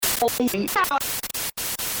This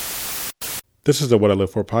is the What I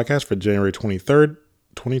Live For podcast for January 23rd,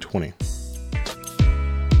 2020.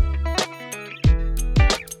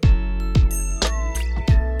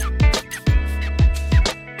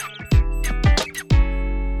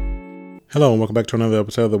 Hello and welcome back to another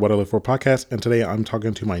episode of the What I Live For podcast. And today I'm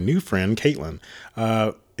talking to my new friend, Caitlin.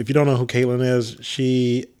 If you don't know who Caitlin is,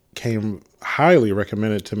 she came highly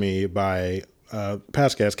recommended to me by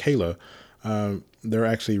past guest Kayla. They're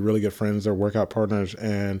actually really good friends. They're workout partners.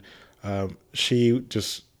 And she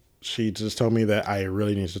just told me that I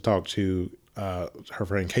really need to talk to her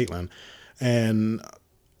friend Caitlin. And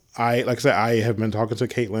like I said, I have been talking to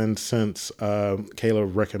Caitlin since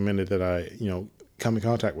Kayla recommended that I, come in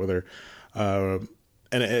contact with her. And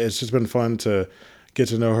it's just been fun to get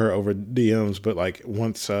to know her over DMs. But like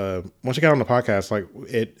once she got on the podcast, like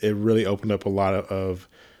it really opened up a lot of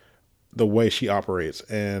the way she operates,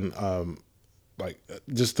 and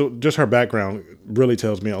just her background really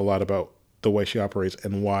tells me a lot about the way she operates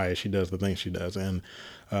and why she does the things she does. And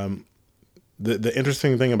the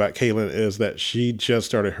interesting thing about Caitlin is that she just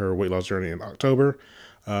started her weight loss journey in October.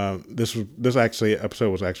 This episode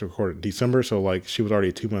was actually recorded in December, so like she was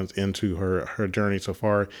already 2 months into her journey so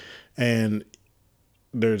far, and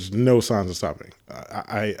there's no signs of stopping.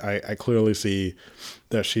 I clearly see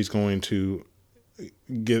that she's going to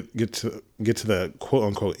get to the quote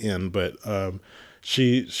unquote end, but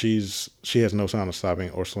she has no sign of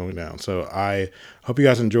stopping or slowing down. So I hope you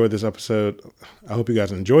guys enjoyed this episode. I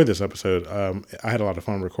had a lot of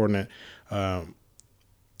fun recording it.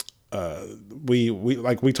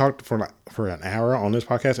 We talked for an hour on this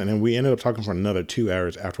podcast, and then we ended up talking for another 2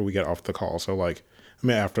 hours after we got off the call. So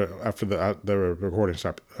after the recording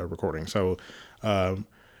stopped recording. So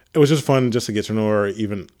it was just fun just to get to know her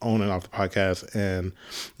even on and off the podcast. And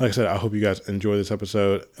like I said, I hope you guys enjoy this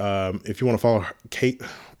episode. If you want to follow Kate,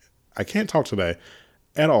 I can't talk today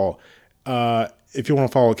at all. If you want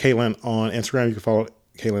to follow Caitlin on Instagram, you can follow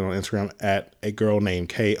Caitlin on Instagram at a girl named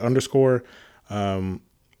K_.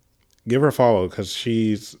 Give her a follow, because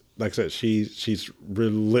she's, like I said, she's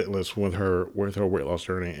relentless with her weight loss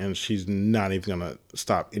journey, and she's not even gonna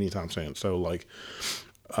stop anytime soon. So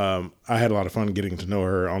I had a lot of fun getting to know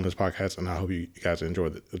her on this podcast, and I hope you guys enjoy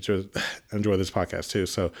this podcast too.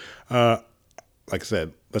 So, like I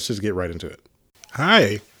said, let's just get right into it.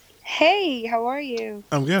 Hi. Hey, how are you?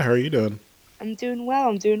 I'm good. How are you doing? I'm doing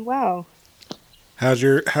well. How's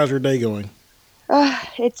your day going?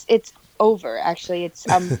 It's over, actually. It's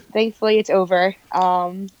thankfully it's over.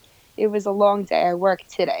 It was a long day. I worked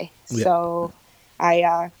today. Yeah. So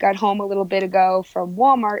I got home a little bit ago from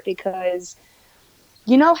Walmart, because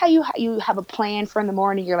you know how you have a plan for in the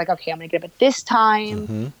morning. You're like, okay, I'm gonna get up at this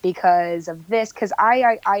time because of this. Because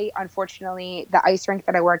I unfortunately, the ice rink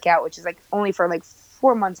that I work at, which is like only for like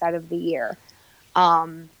 4 months out of the year,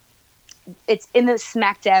 it's in the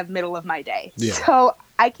smack dab middle of my day. Yeah. So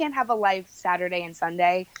I can't have a life Saturday and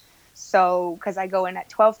Sunday. So, because I go in at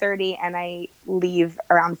 12:30 and I leave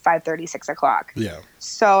around 5:30, 6 o'clock. Yeah.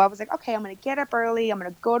 So I was like, okay, I'm going to get up early. I'm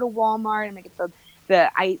going to go to Walmart. I'm going to get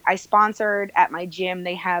I sponsored at my gym.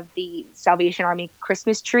 They have the Salvation Army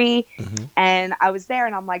Christmas tree. Mm-hmm. And I was there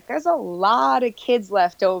and I'm like, there's a lot of kids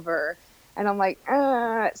left over. And I'm like,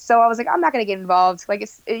 so I was like, I'm not going to get involved. Like,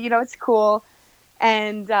 it's cool.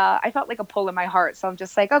 And I felt like a pull in my heart. So I'm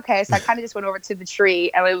just like, okay. So I kind of just went over to the tree,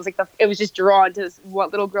 and it was just drawn to this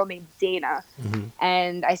little girl named Dana. Mm-hmm.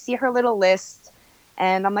 And I see her little list,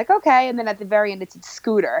 and I'm like, okay. And then at the very end, it's a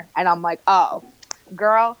scooter. And I'm like, oh,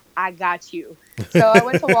 girl, I got you. So I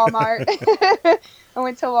went to Walmart.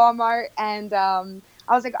 And I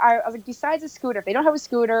was like, besides a scooter, if they don't have a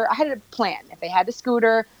scooter, I had a plan. If they had a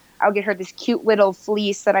scooter, I would get her this cute little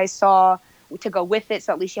fleece that I saw to go with it,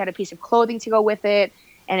 so at least she had a piece of clothing to go with it.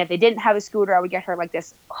 And if they didn't have a scooter, I would get her like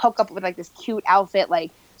this hook up with like this cute outfit,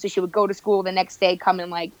 like so she would go to school the next day, come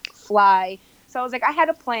and like fly. So I was like, I had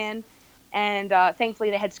a plan, and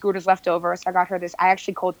thankfully they had scooters left over, so I got her this. I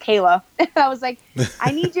actually called Kayla. I was like,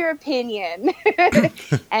 I need your opinion.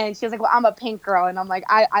 And she was like, well, I'm a pink girl, and I'm like,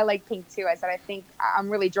 I like pink too. I said, I think I'm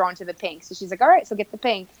really drawn to the pink. So she's like, all right, so get the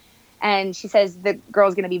pink. And she says the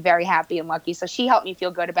girl's going to be very happy and lucky. So she helped me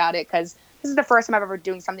feel good about it, because this is the first time I've ever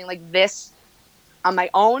doing something like this on my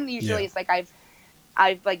own. Usually It's like I've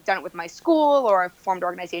like done it with my school, or I've formed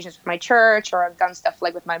organizations with my church, or I've done stuff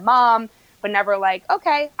like with my mom, but never like,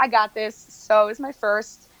 okay, I got this. So it was my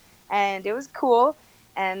first, and it was cool.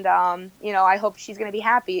 And, I hope she's going to be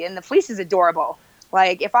happy. And the fleece is adorable.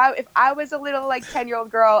 Like if I was a little like 10-year-old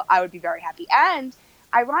girl, I would be very happy. And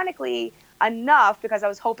ironically enough, because I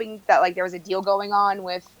was hoping that like there was a deal going on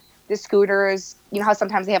with the scooters. You know how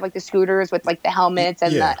sometimes they have like the scooters with like the helmets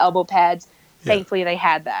and Yeah. the elbow pads. Yeah. Thankfully, they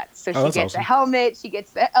had that. So Oh, she that's gets a awesome. helmet, she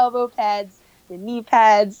gets the elbow pads, the knee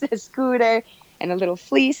pads, a scooter, and a little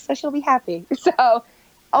fleece. So she'll be happy. So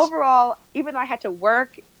overall, even though I had to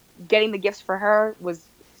work, getting the gifts for her was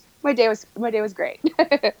my day was great.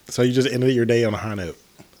 So you just ended your day on a high note.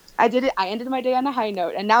 I did it. I ended my day on a high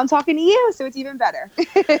note, and now I'm talking to you, so it's even better.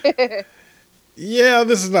 Yeah,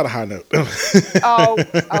 this is not a high note. Please. I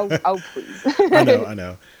know, I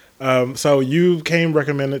know. So you came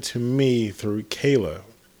recommended to me through Kayla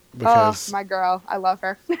Oh, because my girl, I love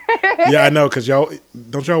her. yeah, I know because y'all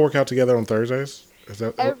work out together on Thursdays? Is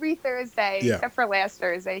that Every Thursday, yeah, except for last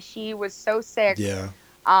Thursday, she was so sick. yeah,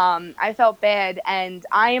 I felt bad, and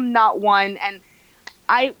I am not one. And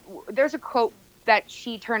there's a quote that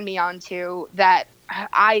she turned me on to that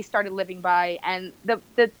I started living by, and the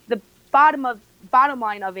bottom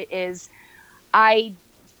line of it is,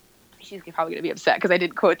 she's probably gonna be upset because I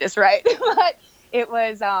didn't quote this right, but it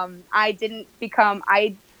was I didn't become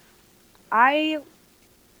I I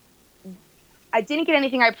didn't get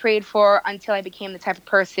anything I prayed for until I became the type of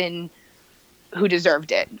person who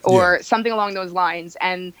deserved it, yeah, or something along those lines.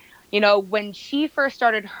 And when she first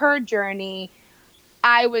started her journey,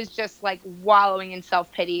 I was just like wallowing in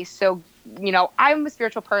self pity. So, I'm a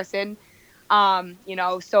spiritual person. I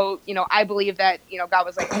believe that, God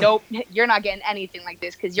was like, nope, you're not getting anything like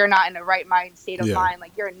this because you're not in the right mind state of yeah, mind.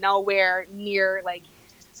 Like, you're nowhere near, like,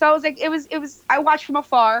 so I was like, I watched from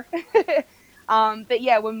afar. But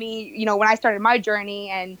yeah, when I started my journey,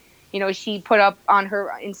 and, she put up on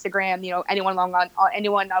her Instagram,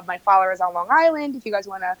 anyone of my followers on Long Island, if you guys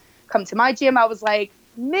want to come to my gym, I was like,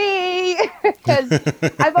 me, because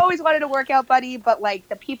I've always wanted a workout buddy, but like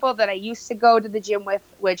the people that I used to go to the gym with,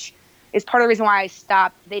 which is part of the reason why I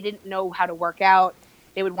stopped, they didn't know how to work out.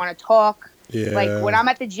 They would want to talk. Like when yeah, I'm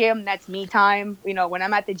at the gym, that's me time. When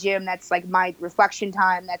I'm at the gym, that's like my reflection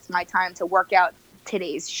time. That's my time to work out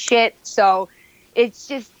today's shit. So it's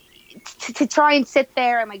just to try and sit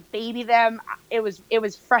there and like baby them. It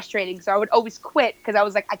was frustrating. So I would always quit because I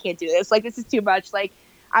was like, I can't do this. Like, this is too much. Like,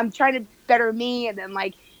 I'm trying to better me, and then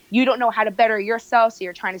like you don't know how to better yourself, so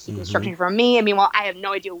you're trying to seek mm-hmm. instruction from me. I mean, I have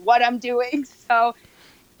no idea what I'm doing. So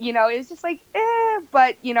it's just like,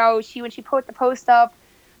 but when she put the post up,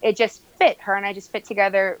 it just fit. Her and I just fit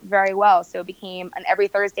together very well. So it became an every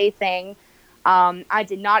Thursday thing. I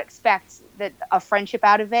did not expect a friendship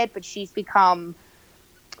out of it, but she's become.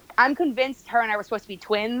 I'm convinced her and I were supposed to be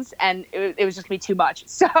twins, and it was just gonna be too much.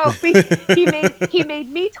 So he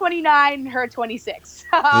made me 29, her 26.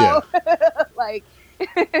 So Yeah, like,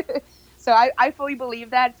 so I fully believe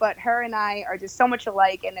that. But her and I are just so much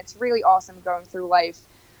alike, and it's really awesome going through life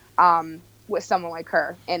with someone like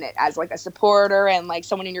her in it, as like a supporter and like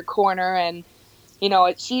someone in your corner. And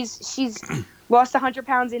she's lost 100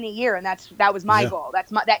 pounds in a year, and that was my yeah, goal.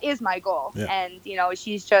 That is my goal. yeah, And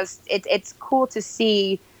she's just it's cool to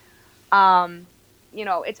see.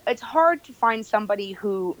 It's hard to find somebody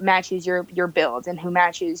who matches your build, and who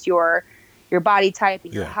matches your body type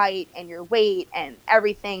and your yeah, height and your weight and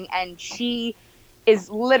everything. And she was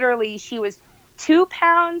 2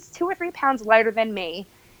 or 3 pounds lighter than me,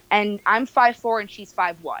 and I'm 5'4" and she's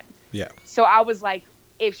 5'1". yeah, So I was like,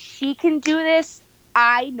 if she can do this,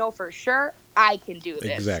 I know for sure I can do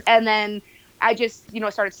this. exactly. And then I just,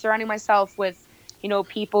 started surrounding myself with,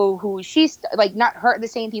 people who she's like, not her, the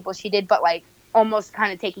same people she did, but like almost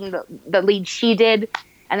kind of taking the lead she did.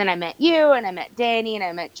 And then I met you, and I met Danny, and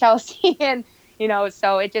I met Chelsea, and,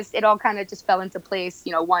 so it all kind of just fell into place,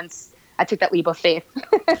 once I took that leap of faith.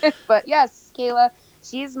 But yes, Kayla,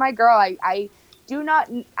 she's my girl. I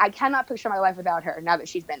cannot picture my life without her now that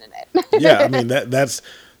she's been in it. Yeah, I mean that's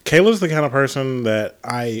Kayla's the kind of person that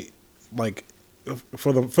I like.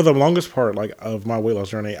 For the longest part, like, of my weight loss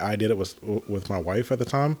journey, I did it with my wife at the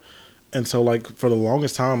time, and so like for the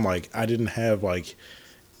longest time, like I didn't have like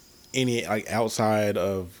any like outside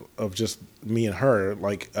of just me and her,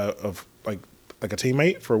 like of like a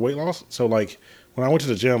teammate for weight loss. So like when I went to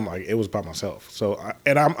the gym, like it was by myself. So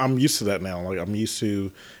I'm used to that now. Like I'm used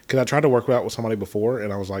to, because I tried to work out with somebody before,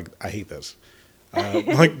 and I was like, I hate this.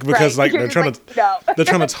 Like because Right. like they're trying to no. they're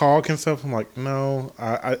trying to talk and stuff. I'm like, no,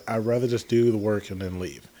 I'd rather just do the work and then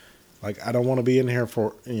leave. Like I don't want to be in here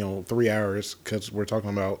for 3 hours because we're talking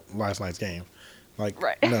about last night's game. Like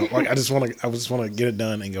Right. no, like I just want to get it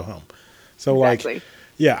done and go home. So Exactly. like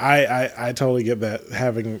yeah, I totally get that,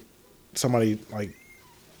 having somebody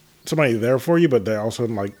there for you, but they're also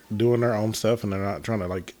like doing their own stuff, and they're not trying to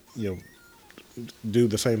like do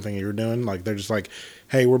the same thing you're doing. Like they're just like,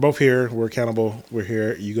 hey, we're both here, we're accountable, we're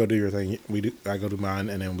here. You go do your thing, I go do mine,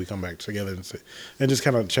 and then we come back together and just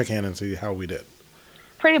kind of check in and see how we did.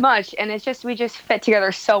 Pretty much. And it's just, we just fit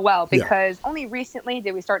together so well Yeah. because only recently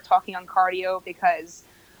did we start talking on cardio because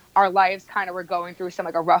our lives kind of were going through some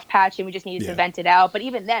like a rough patch and we just needed to vent it out. But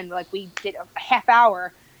even then, like we did a half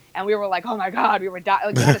hour and we were like, oh my God, we were dying.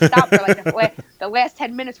 Like, we had to stop for like the last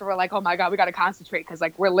 10 minutes where we're like, oh my God, we got to concentrate because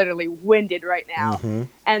like we're literally winded right now. Mm-hmm.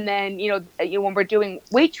 And then, when we're doing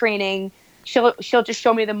weight training, she'll just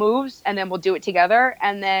show me the moves and then we'll do it together.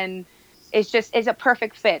 And then it's a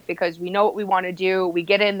perfect fit because we know what we want to do. We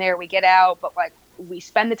get in there, we get out, but like we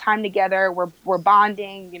spend the time together. We're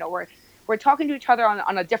bonding, we're talking to each other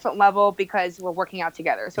on a different level because we're working out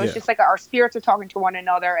together. So it's just like our spirits are talking to one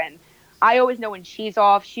another. And I always know when she's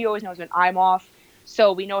off. She always knows when I'm off.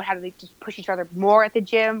 So we know how to just push each other more at the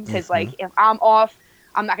gym because like if I'm off,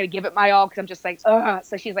 I'm not going to give it my all because I'm just like, ugh.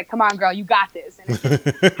 So she's like, come on, girl, you got this. And it's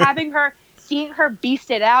just seeing her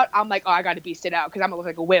beast it out, I'm like, oh, I got to beast it out because I'm going to look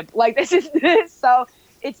like a wimp. Like this is this. So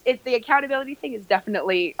it's the accountability thing is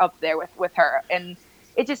definitely up there with her. And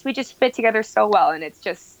we just fit together so well. And it's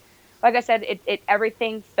just, like I said,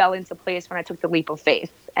 everything fell into place when I took the leap of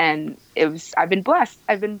faith. And I've been blessed.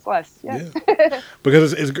 Yeah.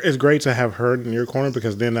 Because it's great to have her in your corner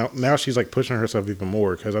because then now she's like pushing herself even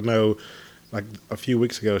more. Because I know like a few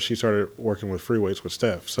weeks ago, she started working with free weights with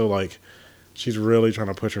Steph. So like, she's really trying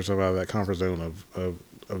to push herself out of that comfort zone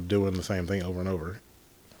of doing the same thing over and over.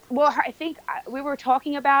 Well, I think we were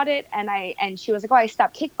talking about it, and she was like, "Oh, I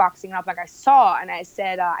stopped kickboxing." And I'm like, "I saw," and I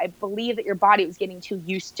said, "I believe that your body was getting too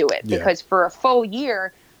used to it because for a full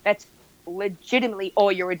year, that's legitimately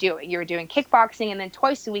all you were doing. You were doing kickboxing, and then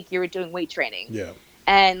twice a week you were doing weight training. Yeah,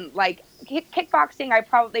 and like kickboxing,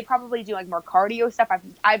 they probably do like more cardio stuff.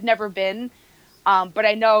 I've never been." But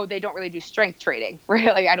I know they don't really do strength training,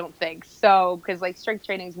 really. I don't think so, because like strength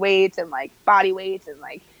training is weights and like body weights and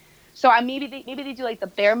like, so maybe they do like the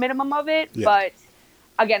bare minimum of it. Yeah. But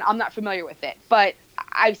again, I'm not familiar with it. But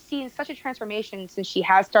I've seen such a transformation since she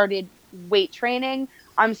has started weight training.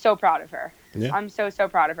 I'm so proud of her. Yeah. I'm so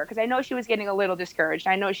proud of her because I know she was getting a little discouraged.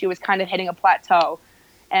 I know she was kind of hitting a plateau.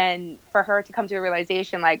 And for her to come to a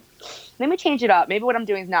realization, like, let me change it up. Maybe what I'm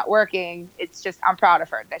doing is not working. It's just, I'm proud of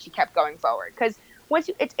her that she kept going forward. Because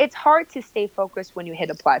it's hard to stay focused when you hit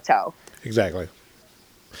a plateau. Exactly.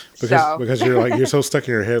 Because you're so stuck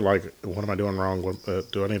in your head, like, what am I doing wrong?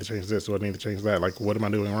 Do I need to change this? Do I need to change that? Like, what am I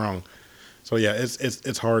doing wrong? So yeah,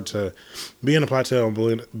 it's hard to be in a plateau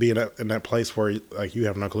and be in that place where like you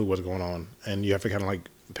have no clue what's going on, and you have to kind of like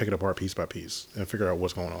pick it apart piece by piece and figure out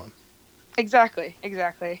what's going on. Exactly.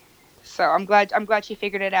 So I'm glad she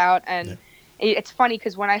figured it out. And it's funny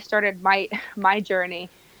because when I started my journey,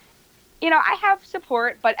 I have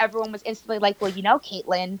support, but everyone was instantly like, well,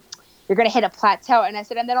 Caitlin, you're going to hit a plateau. And I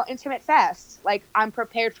said, and then I'll intermittent fast. Like, I'm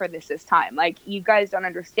prepared for this time. Like, you guys don't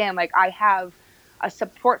understand. Like, I have a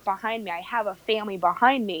support behind me. I have a family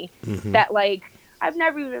behind me that, like, I've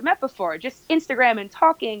never even met before. Just Instagram and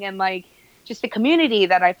talking and, like, just the community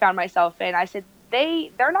that I found myself in. I said,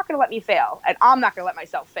 they're not going to let me fail, and I'm not going to let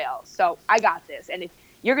myself fail. So I got this. And if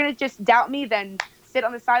you're going to just doubt me, then sit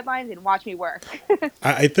on the sidelines and watch me work.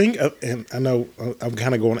 I think, and I know I'm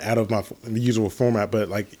kind of going out of my usual format, but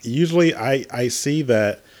like usually I see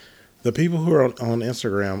that the people who are on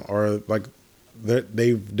Instagram are like,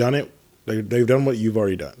 they've done it. They've done what you've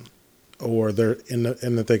already done, or they're in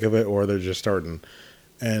the thick of it, or they're just starting.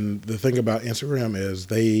 And the thing about Instagram is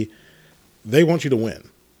they want you to win.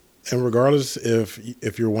 And regardless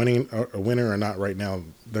if you're winning a winner or not right now,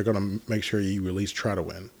 they're going to make sure you at least try to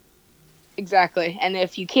win. Exactly. And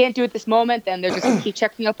if you can't do it this moment, then they're just going to keep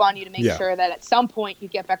checking up on you to make sure that at some point you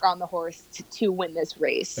get back on the horse to win this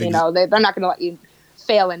race. They're not going to let you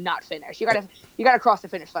fail and not finish. You got to cross the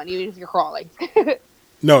finish line, even if you're crawling.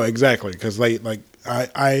 No, exactly. Because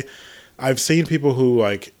I've seen people who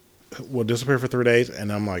like will disappear for 3 days,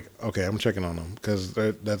 and I'm like, okay, I'm checking on them because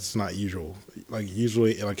that's not usual. Like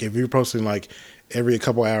usually, like if you're posting like every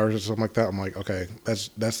couple hours or something like that, I'm like, okay,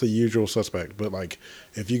 that's the usual suspect. But like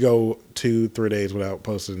if you go 2-3 days without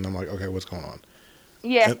posting, I'm like, okay, what's going on?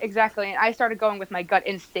 Yeah, exactly. And I started going with my gut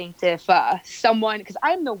instinct. If someone, because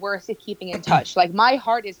I'm the worst at keeping in touch. Like my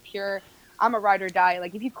heart is pure. I'm a ride or die.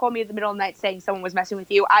 Like if you called me in the middle of the night saying someone was messing with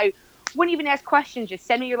you, I wouldn't even ask questions. Just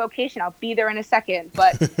send me your location. I'll be there in a second.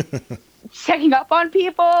 But checking up on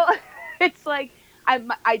people, it's like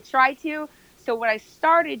I try to. So what I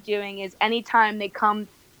started doing is anytime they come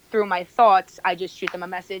through my thoughts, I just shoot them a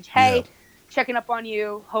message. Hey, checking up on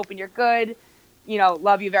you, hoping you're good.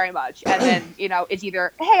 Love you very much. And then, it's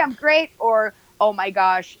either, hey, I'm great, or oh my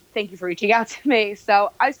gosh, thank you for reaching out to me.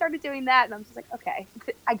 So I started doing that, and I'm just like, okay,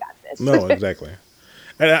 I got this. No, exactly.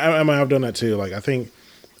 And I might have done that too. Like I think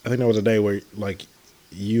there was a day where like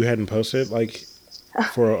you hadn't posted like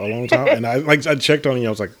for a long time, and I checked on you. I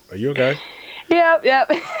was like, "Are you okay?" Yep,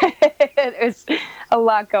 yep. There's a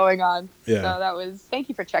lot going on. So Yeah. that was, thank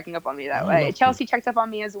you for checking up on me that Oh way. no. Chelsea checked up on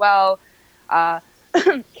me as well.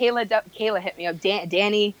 Kayla hit me up.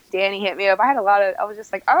 Danny hit me up. I was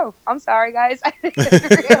just like, oh, I'm sorry, guys. I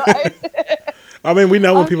didn't realize. I mean, we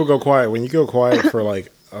know when Um, people go quiet. When you go quiet for like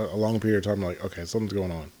a long period of time, like okay, something's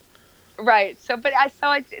going on. right. So, but I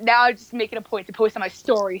saw it. Now I'm just making a point to post on my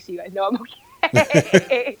story so you guys know I'm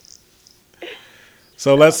okay.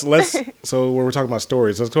 So So. so when we're talking about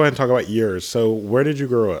stories, let's go ahead and talk about yours. So where did you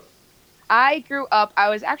grow up? I grew up, I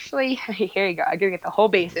was actually, here you go, I'm going to get the whole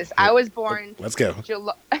basis. I was born Let's go.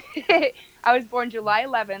 July, I was born July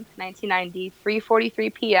 11th, 1990,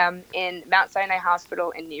 3:43 p.m. in Mount Sinai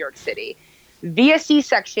Hospital in New York City via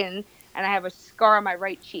C-section, and I have a scar on my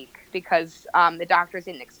right cheek because the doctors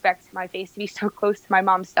didn't expect my face to be so close to my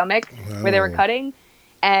mom's stomach where they were Oh. cutting.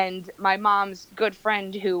 And my mom's good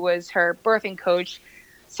friend, who was her birthing coach,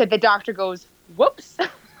 said the doctor goes, whoops.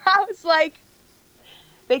 I was like,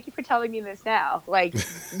 thank you for telling me this now, like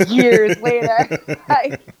years later.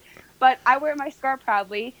 Like, but I wear my scar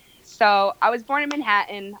proudly. So I was born in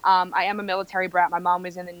Manhattan. I am a military brat. My mom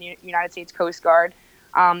was in the United States Coast Guard.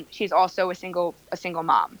 She's also a single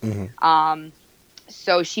mom. Hmm.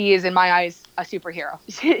 So she is, in my eyes, a superhero.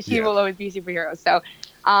 She Yeah. will always be a superhero. So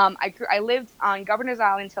I lived on Governor's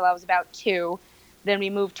Island until I was about 2. Then we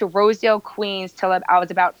moved to Rosedale, Queens, till I was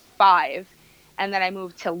about 5. And then I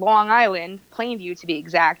moved to Long Island, Plainview to be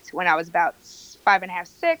exact, when I was about 5.5,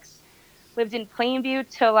 6. Lived in Plainview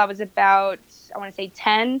till I was about, I want to say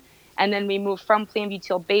 10. And then we moved from Plainview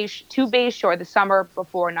to Bayshore the summer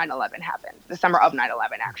before 9/11 happened. The summer of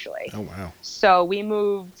 9/11, actually. Oh wow. So we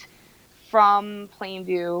moved from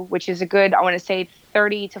Plainview, which is a good, I want to say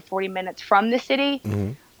 30 to 40 minutes from the city,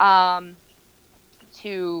 Hmm. um,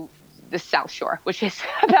 to the South Shore, which is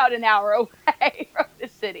about an hour away from the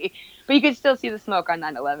city. But you could still see the smoke on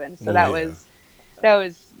 9/11. So Well, that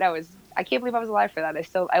yeah. was, I can't believe I was alive for that.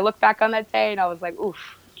 I look back on that day and I was like, oof,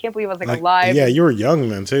 can't believe I was like Like alive. yeah, And you were young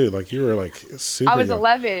then too. Like you were like I super was young.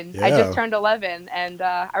 11. I just Yeah. turned 11, and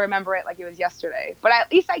I remember it like it was yesterday. But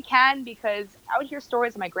at least I can, because I would hear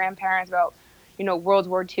stories of my grandparents about, World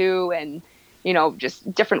War II and,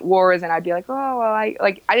 just different wars, and I'd be like, oh, well, I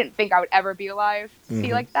didn't think I would ever be alive to see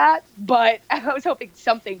Hmm. like that, but I was hoping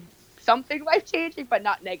something life changing, but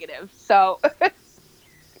not negative. So,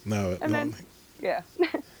 No, and no. then yeah.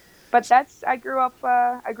 But I grew up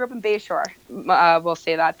in Bayshore. We'll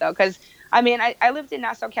say that though, because I mean, I lived in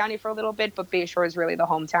Nassau County for a little bit, but Bayshore is really the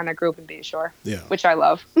hometown. I grew up in Bayshore, Yeah. which I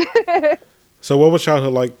love. So what was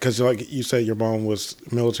childhood like? Because like you said, your mom was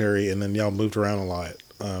military, and then y'all moved around a lot.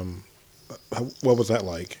 What was that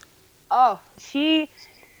like? Oh,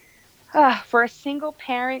 for a single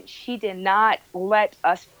parent, she did not let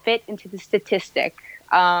us fit into the statistic.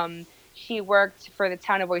 She worked for the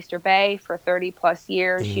town of Oyster Bay for 30 plus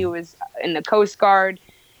years. She Hmm. was in the Coast Guard.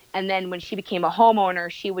 And then when she became a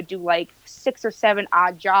homeowner, she would do like 6 or 7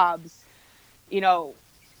 odd jobs, you know,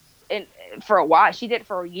 in, for a while. She did it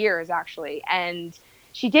for years, actually. And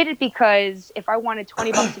she did it because if I wanted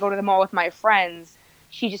 $20 to go to the mall with my friends,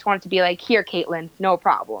 she just wanted to be like, here, Caitlin, no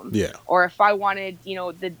problem. Yeah. Or if I wanted,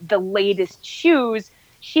 the latest shoes,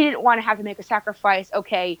 she didn't want to have to make a sacrifice.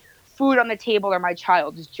 Okay, food on the table or my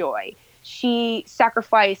child's joy. She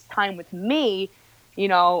sacrificed time with me,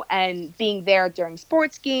 and being there during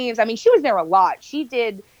sports games. I mean, she was there a lot. She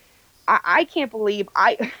did. I can't believe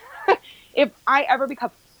if I ever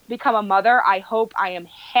become a mother, I hope I am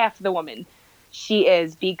half the woman she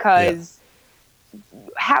is, Yeah. because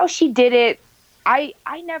how she did it, I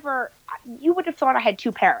never, you would have thought I had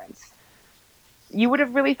 2 parents. You would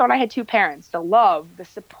have really thought I had 2 parents. The love, the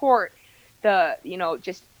support,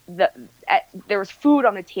 just there was food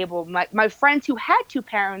on the table. My friends who had 2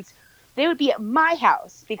 parents, they would be at my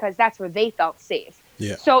house because that's where they felt safe.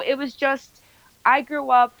 Yeah. So it was just, I grew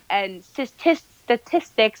up, and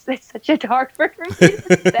statistics, that's such a hard word for me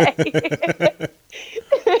to say.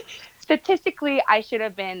 Statistically, I should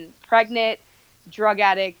have been pregnant, drug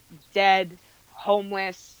addict, dead,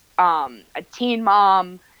 homeless, a teen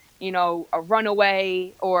mom, a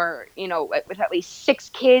runaway, or, with at least 6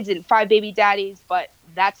 kids and 5 baby daddies. But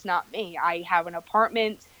that's not me. I have an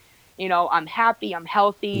apartment. I'm happy. I'm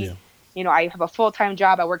healthy. Yeah. I have a full-time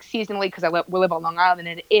job. I work seasonally because we live on Long Island,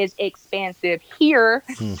 and it is expansive here.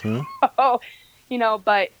 Hmm. So,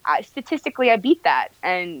 but statistically I beat that.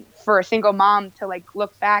 And for a single mom to like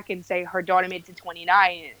look back and say her daughter made it to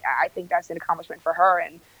 29, I think that's an accomplishment for her.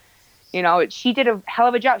 And she did a hell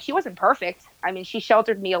of a job. She wasn't perfect. I mean, she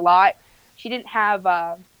sheltered me a lot. She didn't have,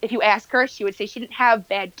 if you ask her, she would say she didn't have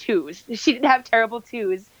bad twos. She didn't have terrible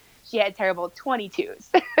twos. She had terrible 22s.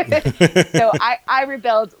 So I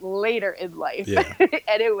rebelled later in life. Yeah.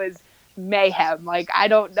 And it was mayhem. Like, I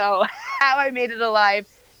don't know how I made it alive.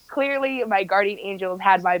 Clearly, my guardian angels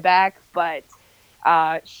had my back, but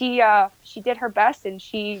she did her best, and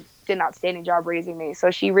she did an outstanding job raising me.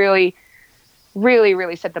 So she really, really,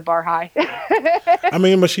 really set the bar high. I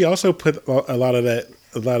mean, but she also put a lot of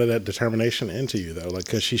that determination into you, though, like,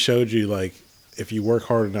 because she showed you, like, if you work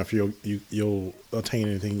hard enough, you'll attain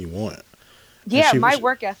anything you want. Yeah, my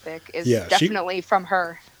work ethic is definitely from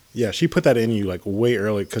her. Yeah, she put that in you like way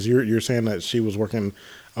early, because you're saying that she was working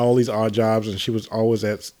all these odd jobs and she was always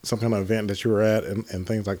at some kind of event that you were at and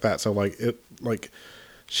things like that. So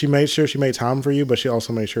she made sure she made time for you, but she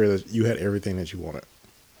also made sure that you had everything that you wanted.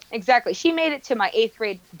 Exactly. She made it to my 8th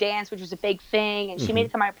grade dance, which was a big thing, and she made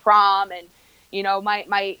it to my prom. And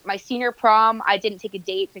my senior prom, I didn't take a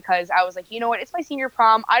date because I was like, you know what, it's my senior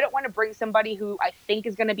prom. I don't want to bring somebody who I think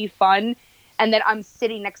is going to be fun, and then I'm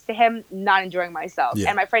sitting next to him not enjoying myself. Yeah.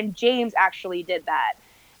 And my friend James actually did that.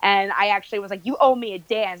 And I actually was like, you owe me a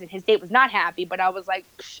dance. And his date was not happy, but I was like,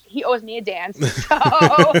 he owes me a dance. So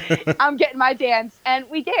I'm getting my dance. And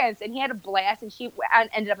we danced, and he had a blast, and she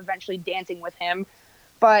ended up eventually dancing with him.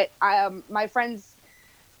 But my friends,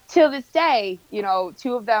 till this day, 2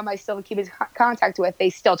 of them I still keep in contact with. They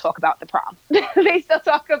still talk about the prom. They still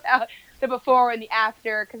talk about the before and the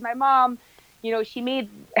after. Because my mom, she made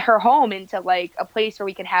her home into like a place where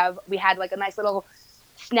we had like a nice little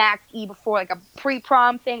snacky before, like a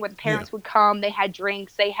pre-prom thing where the parents would come. They had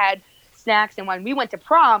drinks, they had snacks. And when we went to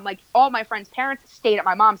prom, like all my friends' parents stayed at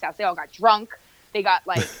my mom's house. They all got drunk. They got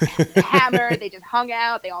like hammered. They just hung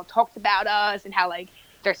out. They all talked about us and how like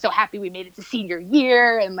they're so happy we made it to senior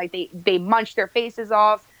year, and like they munched their faces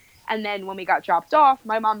off. And then when we got dropped off,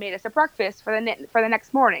 my mom made us a breakfast for the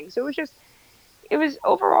next morning. So it was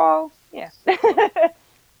overall, yeah.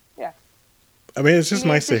 Yeah. I mean, it's just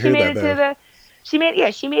nice to hear that. She made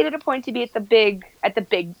it a point to be at the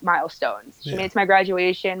big milestones. She made it to my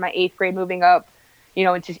graduation, my 8th grade, moving up,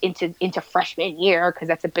 into freshman year, because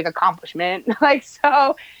that's a big accomplishment. Like,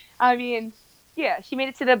 so, I mean, yeah, she made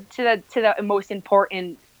it to the most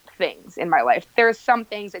important things in my life. There's some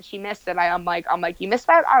things that she missed that I'm like, you missed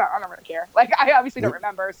that? I don't really care. Like, I obviously don't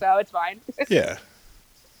remember, so it's fine. Yeah.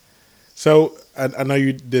 So I know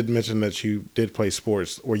you did mention that you did play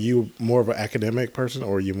sports. Were you more of an academic person,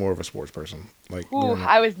 or were you more of a sports person? Like,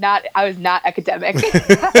 I was not academic.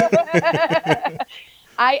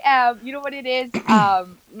 I am. You know what it is?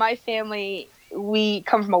 My family, we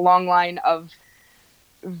come from a long line of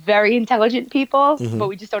very intelligent people, but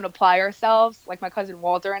we just don't apply ourselves. Like my cousin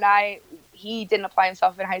Walter and I, he didn't apply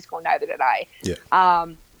himself in high school, neither did I. Yeah.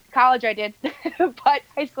 College I did, but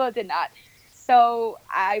high school I did not. So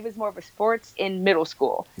I was more of a sports in middle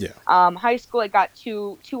school. Yeah. High school it got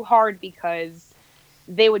too hard because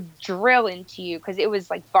they would drill into you, because it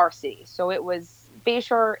was like varsity. So it was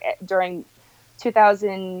Bayshore during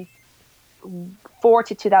 2004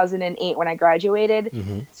 to 2008 when I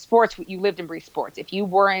graduated. Sports, you lived and breathed sports. If you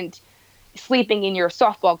weren't sleeping in your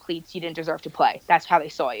softball cleats, you didn't deserve to play. That's how they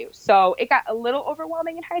saw you. So it got a little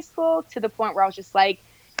overwhelming in high school, to the point where I was just like,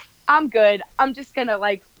 I'm good. I'm just going to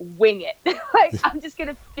like wing it. Like, I'm just going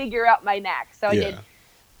to figure out my knack. So I did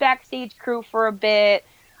backstage crew for a bit.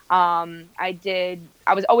 I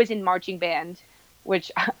was always in marching band,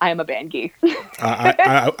 which I am a band geek.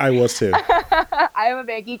 I was too. I am a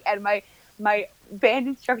band geek, and my band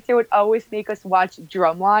instructor would always make us watch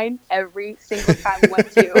Drumline every single time we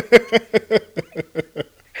went to.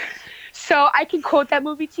 So I can quote that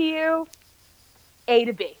movie to you A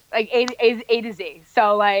to B, like A to Z.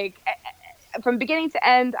 So like from beginning to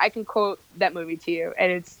end, I can quote that movie to you,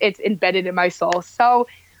 and it's embedded in my soul. So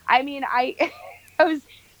I mean, I was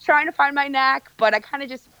trying to find my knack, but I kind of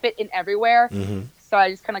just fit in everywhere. So I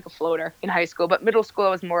just kind of like a floater in high school. But middle school, I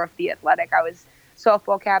was more of the athletic. I was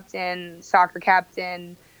softball captain, soccer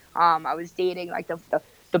captain. I was dating like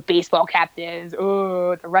the baseball captains,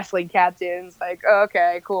 the wrestling captains. Like,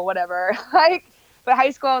 okay, cool, whatever. Like, but high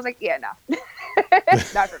school, I was like, yeah, no,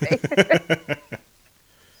 not for me.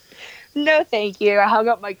 No, thank you. I hung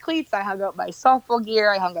up my cleats. I hung up my softball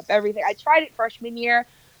gear. I hung up everything. I tried it freshman year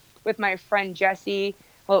with my friend Jessie.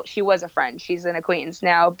 Well, she was a friend. She's an acquaintance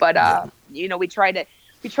now. But, we tried a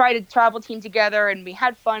travel team together, and we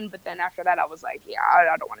had fun. But then after that, I was like, yeah,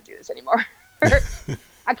 I don't want to do this anymore.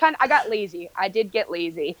 I got lazy. I did get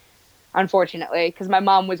lazy, unfortunately, because my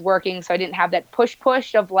mom was working, so I didn't have that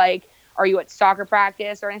push of like, are you at soccer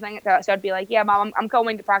practice or anything like that? So I'd be like, yeah, mom, I'm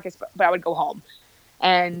going to practice, but I would go home.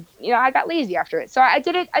 And, I got lazy after it. So I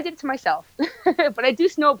did it to myself. But I do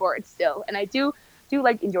snowboard still, and I do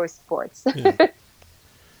like enjoy sports. Yeah.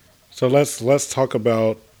 So let's talk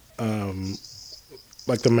about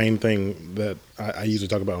like the main thing that I usually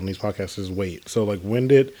talk about on these podcasts is weight. So like when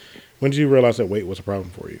did you realize that weight was a problem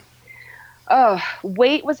for you? Oh,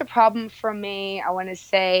 weight was a problem for me. I want to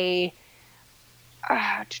say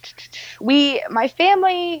uh, my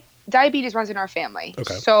family, diabetes runs in our family.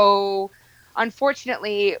 Okay. So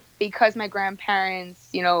unfortunately, because my grandparents,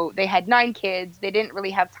 they had 9 kids, they didn't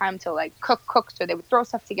really have time to like cook. So they would throw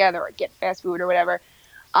stuff together or get fast food or whatever.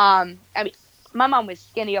 I mean, my mom was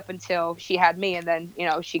skinny up until she had me, and then,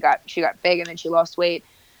 she got big and then she lost weight.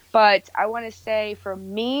 But I want to say for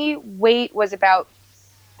me, weight was about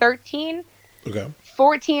 13. Okay.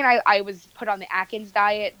 14, I was put on the Atkins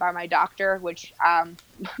diet by my doctor, which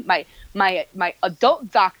my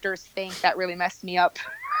adult doctors think that really messed me up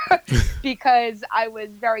because I was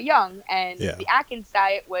very young, and Yeah. the Atkins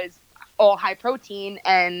diet was all high protein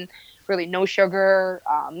and really no sugar,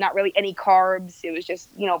 not really any carbs. It was just,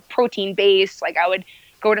 protein based. Like I would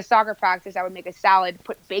go to soccer practice, I would make a salad,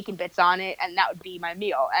 put bacon bits on it, and that would be my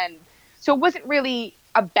meal. And so it wasn't really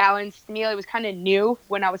a balanced meal. It was kind of new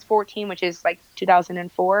when I was 14, which is like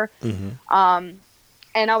 2004. And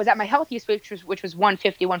I was at my healthiest weight, which was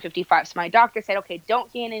 150, 155. So my doctor said, okay,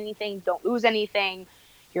 don't gain anything, don't lose anything.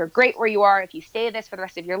 You're great where you are. If you stay this for the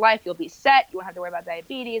rest of your life, you'll be set. You won't have to worry about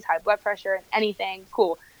diabetes, high blood pressure, anything.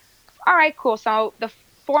 Cool. All right, cool. So the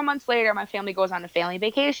 4 months later, my family goes on a family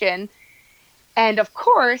vacation. And of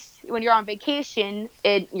course, when you're on vacation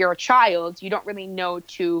and you're a child, you don't really know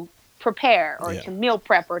to prepare or Yeah. to meal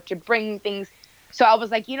prep or to bring things. So I was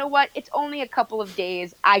like, you know what? It's only a couple of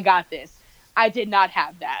days. I got this. I did not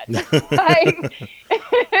have that. Like,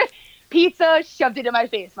 pizza, shoved it in my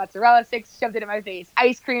face. Mozzarella sticks, shoved it in my face.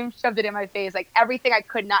 Ice cream, shoved it in my face. Like everything I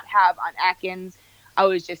could not have on Atkins, I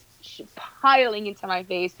was just piling into my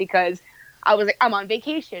face because I was like, I'm on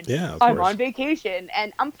vacation. Yeah, of I'm course. on vacation.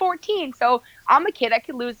 And I'm 14, so I'm a kid. I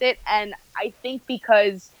could lose it. And I think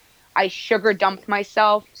because I sugar dumped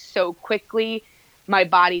myself so quickly, my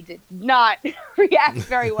body did not react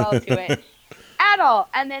very well to it at all.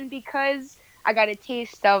 And then because I got a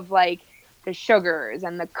taste of like the sugars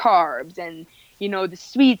and the carbs and the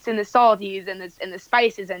sweets and the salties and the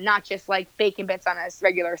spices, and not just like bacon bits on a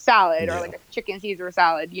regular salad or Yeah. like a chicken Caesar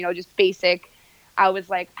salad, just basic. I was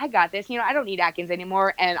like, I got this. I don't need Atkins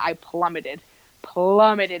anymore, and I plummeted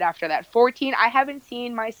after that. 14. I haven't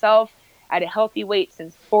seen myself at a healthy weight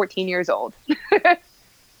since 14 years old.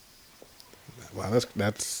 Wow,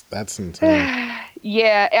 that's insane.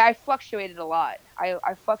 Yeah, I fluctuated a lot.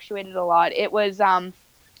 I fluctuated a lot. It was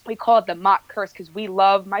we call it the Mott curse because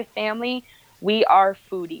my family, we are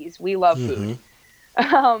foodies. We love Mm-hmm.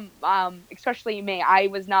 food. Especially me.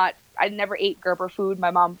 I never ate Gerber food. My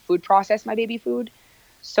mom food processed my baby food.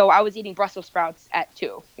 So I was eating Brussels sprouts at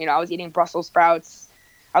 2. I was eating Brussels sprouts.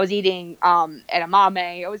 I was eating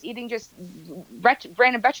edamame. I was eating just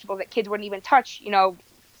random vegetables that kids wouldn't even touch,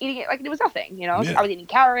 eating it like it was nothing, Yeah. I was eating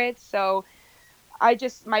carrots. So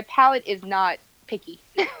my palate is not picky.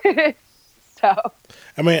 So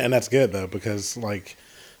I mean, and that's good though because like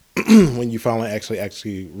when you finally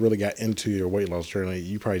actually really got into your weight loss journey,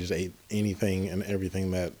 you probably just ate anything and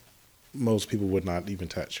everything that most people would not even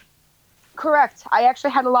touch. correct. I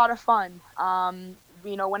actually had a lot of fun.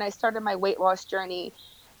 When I started my weight loss journey,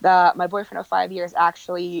 my boyfriend of 5 years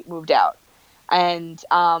actually moved out. And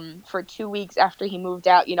for 2 weeks after he moved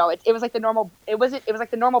out, it was like the normal. It was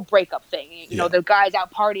like the normal breakup thing. Yeah. The guy's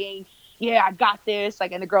out partying. Yeah, I got this.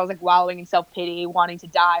 Like, and the girl's like wallowing in self pity, wanting to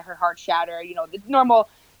die, her heart shattered. The normal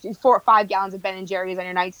 4 or 5 gallons of Ben and Jerry's on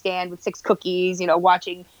your nightstand with 6 cookies.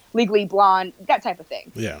 Watching Legally Blonde, that type of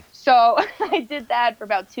thing. Yeah. So I did that for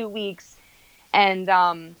about 2 weeks, and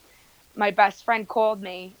my best friend called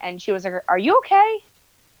me, and she was like, "Are you okay?"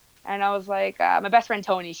 And I was like, my best friend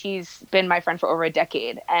Tony, she's been my friend for over a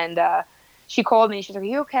decade. And she called me. She's like,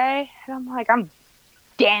 "Are you okay?" And I'm like, "I'm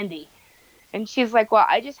dandy." And she's like, "Well,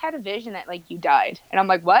 I just had a vision that like you died." And I'm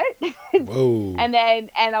like, "What?" Whoa. and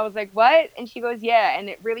I was like, "What?" And she goes, "Yeah." And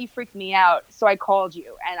it really freaked me out. So I called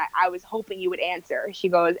you, and I was hoping you would answer. She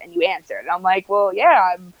goes, "And you answered." And I'm like, "Well,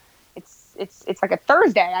 yeah. It's like a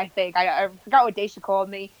Thursday, I think. I forgot what day she called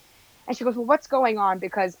me." And she goes, "Well, what's going on?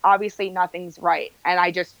 Because obviously nothing's right." And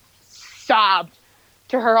I just sobbed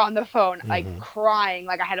to her on the phone, like crying,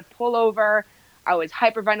 like I had to pull over. I was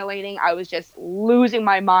hyperventilating. I was just losing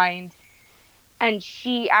my mind. And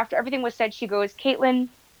she, after everything was said, she goes, Caitlin,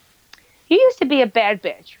 you used to be a bad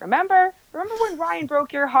bitch. Remember when Ryan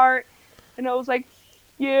broke your heart? And I was like,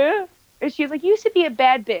 yeah. And she was like, you used to be a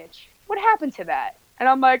bad bitch. What happened to that? And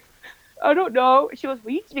I'm like, I don't know. She goes,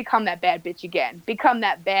 well, you need to become that bad bitch again. Become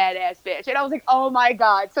that badass bitch. And I was like, oh my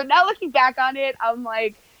God. So now looking back on it, I'm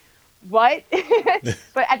like, what?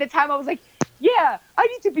 But at the time I was like, yeah, I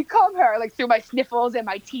need to become her. Like through my sniffles and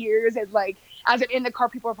my tears, and like as I'm in the car,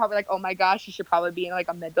 people are probably like, oh my gosh, she should probably be in like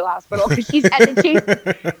a mental hospital, because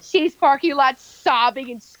she's parking lot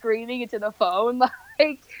sobbing and screaming into the phone.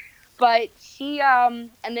 Like, but she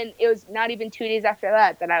and then it was not even 2 days after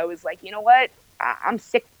that I was like, you know what, I'm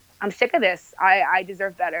sick of this. I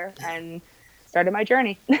deserve better, and started my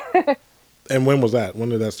journey. And when was that? When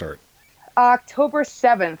did that start? October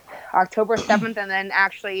 7th. October 7th. And then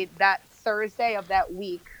actually that Thursday of that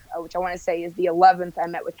week, which I want to say is the 11th, I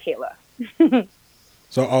met with Kayla.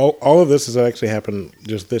 So all of this has actually happened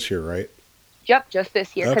just this year, right? Yep, just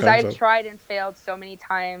this year. Because Okay, I've tried and failed so many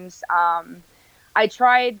times. I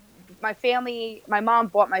tried, my family, my mom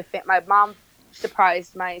bought my mom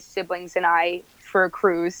surprised my siblings and I for a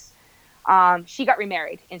cruise. She got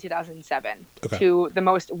remarried in 2007 to the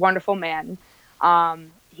most wonderful man.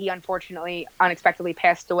 He unfortunately, unexpectedly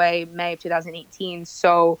passed away May of 2018.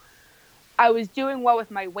 So I was doing well with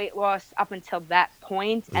my weight loss up until that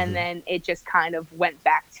point, and then it just kind of went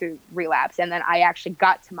back to relapse. And then I actually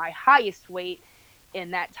got to my highest weight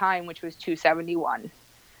in that time, which was 271,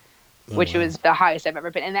 which was the highest I've ever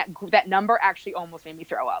been. And that number actually almost made me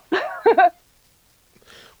throw up.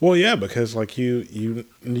 Well, yeah, because like you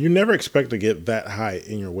never expect to get that high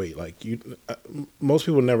in your weight. Like most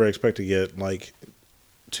people never expect to get like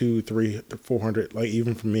 200, 300, 400. Like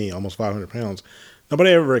even for me, almost 500 pounds.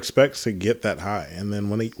 Nobody ever expects to get that high. And then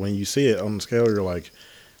when you see it on the scale, you're like,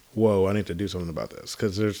 "Whoa, I need to do something about this."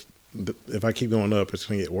 Because if I keep going up, it's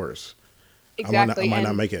going to get worse. Exactly. I might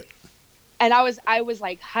not make it. And I was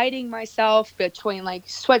like hiding myself between like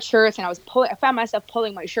sweatshirts, and I found myself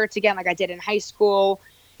pulling my shirts again, like I did in high school.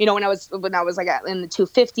 You know, when I was like in the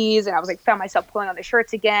 250s, and I was like found myself pulling on the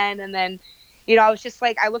shirts again. And then, you know, I was just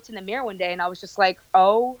like, I looked in the mirror one day and I was just like,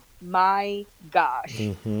 oh my gosh,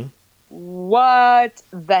 what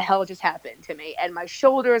the hell just happened to me? And my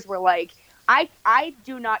shoulders were like, I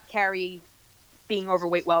do not carry being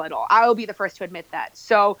overweight well at all. I will be the first to admit that.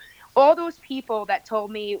 So all those people that told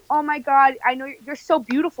me, oh my God, I know you're so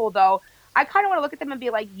beautiful though, I kind of want to look at them and be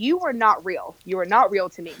like, you are not real. You are not real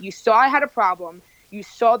to me. You saw I had a problem. You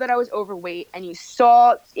saw that I was overweight, and you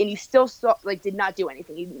still saw, like, did not do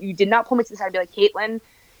anything. You did not pull me to the side and be like, Caitlin,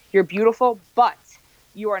 you're beautiful, but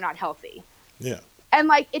you are not healthy. Yeah. And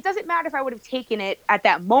like, it doesn't matter if I would have taken it at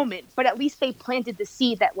that moment, but at least they planted the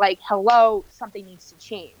seed that like, hello, something needs to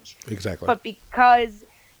change. Exactly. But because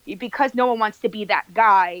no one wants to be that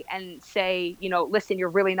guy and say, you know, listen, you're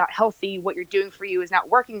really not healthy. What you're doing for you is not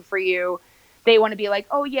working for you. They want to be like,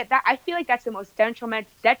 oh yeah, I feel like that's the most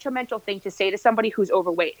detrimental thing to say to somebody who's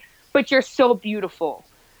overweight. But you're so beautiful,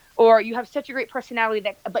 or you have such a great personality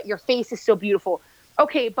but your face is so beautiful.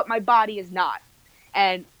 Okay, but my body is not,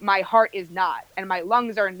 and my heart is not, and my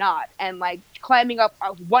lungs are not, and like climbing up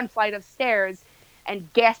one flight of stairs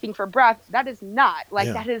and gasping for breath, that is not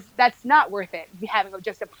like that's not worth it. Having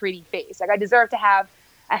just a pretty face, like I deserve to have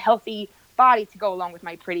a healthy body to go along with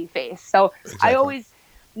my pretty face. So I always.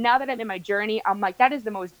 Now that I'm in my journey, I'm like, that is the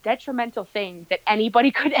most detrimental thing that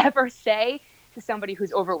anybody could ever say to somebody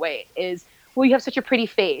who's overweight is, well, you have such a pretty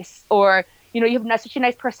face, or, you know, you have such a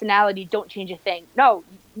nice personality. Don't change a thing. No,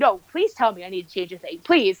 please tell me I need to change a thing.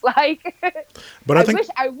 Please. Like, but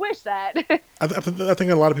I wish that. I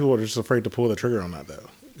think a lot of people are just afraid to pull the trigger on that though,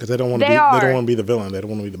 because they don't want to be the villain. They don't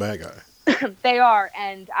want to be the bad guy. They are.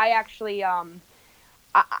 And I actually,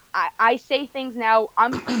 I say things now.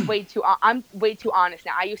 I'm way too honest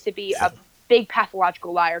now. I used to be a big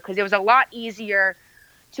pathological liar, because it was a lot easier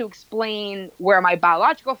to explain where my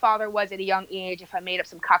biological father was at a young age if I made up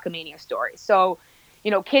some cockamamie story. So,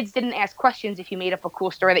 you know, kids didn't ask questions if you made up a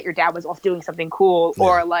cool story that your dad was off doing something cool,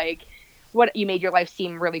 or like what you made your life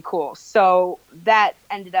seem really cool. So that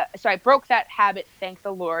so I broke that habit, thank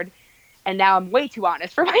the Lord, and now I'm way too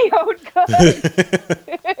honest for my own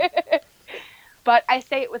good. But I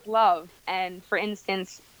say it with love. And for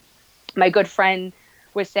instance, my good friend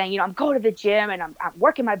was saying, you know, I'm going to the gym and I'm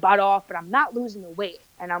working my butt off, but I'm not losing the weight.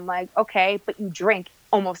 And I'm like, okay, but you drink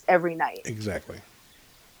almost every night. Exactly.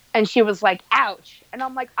 And she was like, ouch. And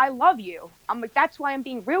I'm like, I love you. I'm like, that's why I'm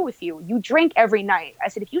being real with you. You drink every night. I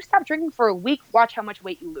said, if you stop drinking for a week, watch how much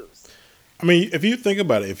weight you lose. I mean, if you think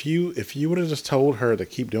about it, if you would have just told her to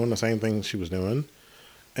keep doing the same thing she was doing,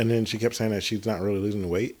 and then she kept saying that she's not really losing the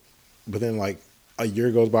weight, but then like a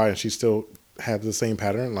year goes by and she still has the same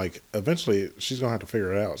pattern, like eventually she's gonna have to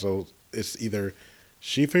figure it out. So it's either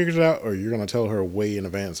she figures it out or you're gonna tell her way in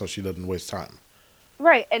advance so she doesn't waste time.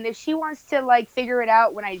 Right. And if she wants to like figure it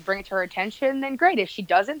out when I bring it to her attention, then great. If she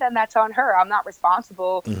doesn't, then that's on her. I'm not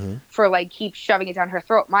responsible Mm-hmm. for like keep shoving it down her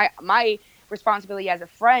throat. My responsibility as a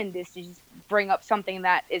friend is to just bring up something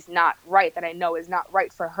that is not right, that I know is not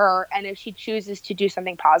right for her. And if she chooses to do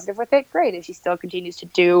something positive with it, great. If she still continues to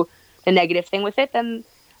do the negative thing with it, then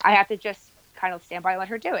I have to just kind of stand by and let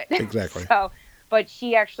her do it. Exactly. So, but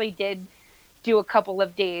she actually did do a couple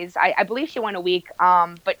of days. I believe she went a week,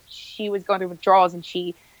 but she was going through withdrawals, and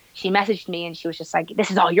she messaged me, and she was just like,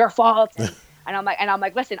 "This is all your fault." And I'm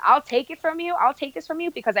like, "Listen, I'll take it from you. I'll take this from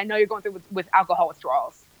you because I know you're going through with alcohol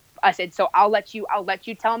withdrawals." I said, "So I'll let you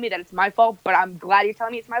tell me that it's my fault, but I'm glad you're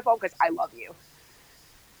telling me it's my fault because I love you."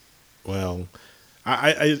 Well,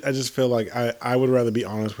 I just feel like I would rather be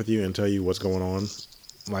honest with you and tell you what's going on.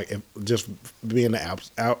 Like, if just being an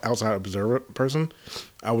outside observer person,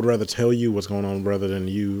 I would rather tell you what's going on rather than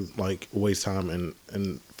you like waste time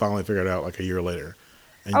and finally figure it out like a year later,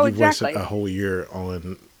 and Oh, you've wasted exactly. a whole year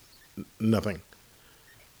on nothing.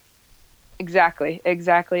 Exactly.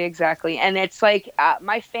 And it's like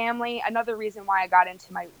my family, another reason why I got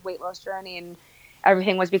into my weight loss journey and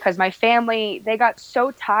everything was because my family, they got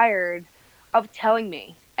so tired of telling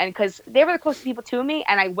me. And because they were the closest people to me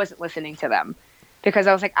and I wasn't listening to them because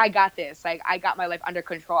I was like, I got this. Like, I got my life under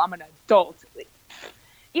control. I'm an adult. Like,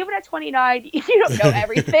 even at 29, you don't know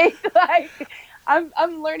everything. Like,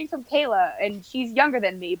 I'm learning from Kayla and she's younger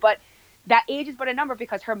than me, but that age is but a number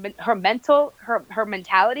because her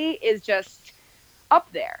mentality is just up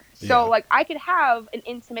there. So Yeah. like I could have an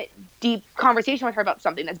intimate, deep conversation with her about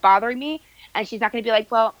something that's bothering me, and she's not going to be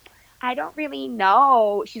like, "Well, I don't really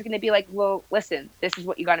know." She's going to be like, "Well, listen, this is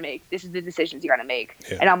what you got to make. This is the decisions you got to make."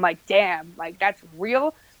 Yeah. And I'm like, "Damn, like that's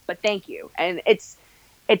real." But thank you, and it's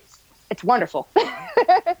wonderful.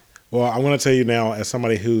 Well, I want to tell you now, as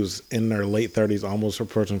somebody who's in their late 30s, almost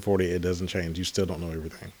approaching 40, it doesn't change. You still don't know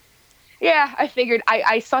everything. Yeah, I figured.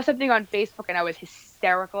 I saw something on Facebook and I was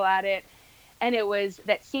hysterical at it. And it was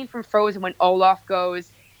that scene from Frozen when Olaf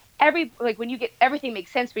goes, when you get everything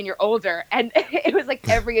makes sense when you're older. And it was like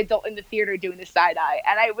every adult in the theater doing the side eye.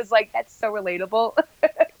 And I was like, that's so relatable.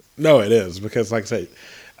 No, it is because, like I say,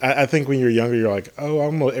 I think when you're younger, you're like, oh,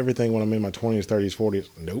 I'm know everything when I'm in my 20s, 30s, 40s.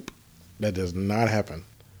 Nope, that does not happen.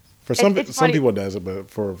 For It's some funny. people it does it,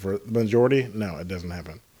 but for the majority, no, it doesn't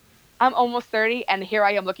happen. I'm almost 30 and here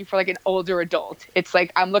I am looking for like an older adult. It's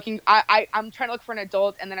like I'm trying to look for an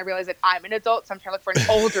adult and then I realize that I'm an adult, so I'm trying to look for an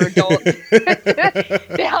older adult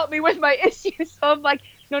to help me with my issues. So I'm like,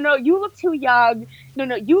 no, you look too young.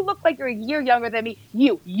 No, you look like you're a year younger than me.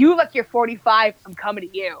 You look you're 45. I'm coming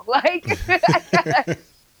to you. Like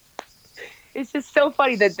it's just so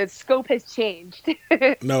funny that the scope has changed.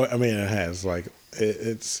 No, I mean it has. Like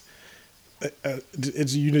it's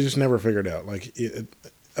you just never figured out. Like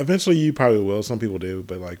eventually you probably will. Some people do,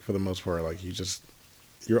 but like for the most part, like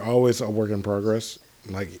you're always a work in progress.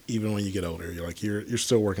 Like even when you get older, you're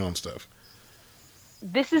still working on stuff.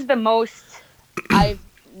 This is the most I've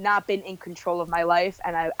not been in control of my life,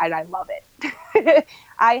 and I love it.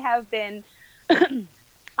 I have been.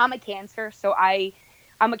 I'm a Cancer, so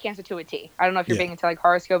I'm a Cancer to a T. I don't know if you're Yeah. big into like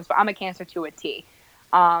horoscopes, but I'm a Cancer to a T.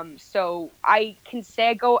 So I can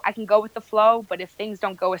say I can go with the flow, but if things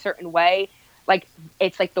don't go a certain way, like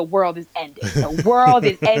it's like the world is ending. The world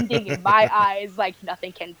is ending in my eyes. Like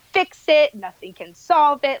nothing can fix it, nothing can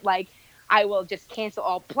solve it. Like I will just cancel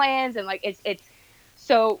all plans, and like it's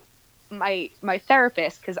so. My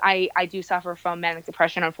therapist, because I do suffer from manic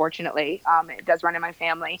depression, unfortunately. It does run in my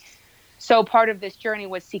family. So part of this journey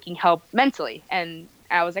was seeking help mentally. And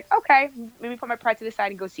I was like, okay, maybe put my pride to the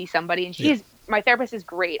side and go see somebody. And Yeah. my therapist is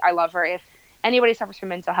great. I love her. If anybody suffers from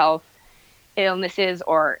mental health illnesses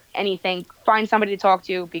or anything, find somebody to talk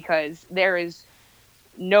to because there's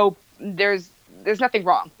nothing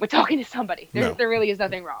wrong with talking to somebody. No, There really is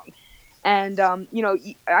nothing wrong. And,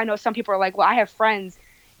 I know some people are like, well, I have friends.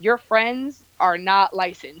 Your friends are not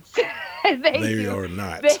licensed. they are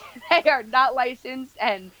not. They are not licensed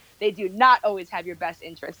and they do not always have your best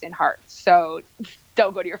interest in heart. So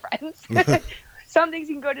don't go to your friends. Some things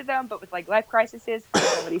you can go to them, but with like life crises, find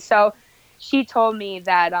somebody. So she told me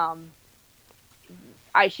that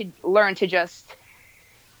I should learn to just.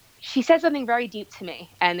 She said something very deep to me,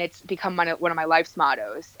 and it's become one of my life's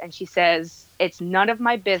mottos. And she says, "It's none of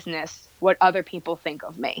my business what other people think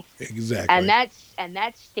of me." Exactly. And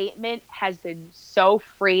that statement has been so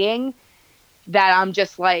freeing that I'm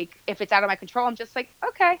just like, if it's out of my control, I'm just like,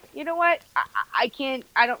 okay, you know what? I can't.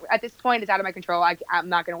 I don't. At this point, it's out of my control. I'm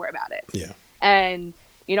not going to worry about it. Yeah. And,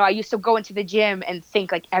 you know, I used to go into the gym and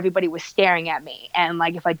think like everybody was staring at me. And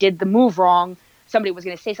like if I did the move wrong, somebody was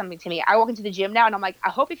going to say something to me. I walk into the gym now and I'm like, I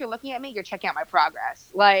hope if you're looking at me, you're checking out my progress.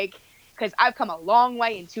 Like, because I've come a long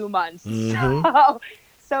way in 2 months. Mm-hmm.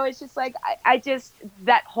 So it's just like, I just,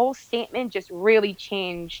 that whole statement just really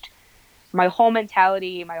changed my whole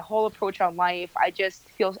mentality, my whole approach on life. I just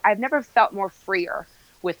feel, I've never felt more freer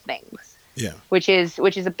with things. Yeah. Which is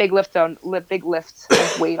a big lift of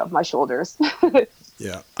weight off my shoulders.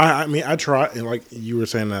 Yeah. I mean, I try, and like you were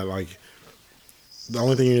saying that, like, the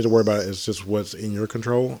only thing you need to worry about is just what's in your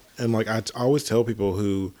control. And like, I always tell people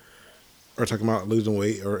who are talking about losing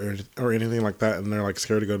weight or anything like that, and they're like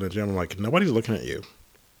scared to go to the gym. I'm like, nobody's looking at you.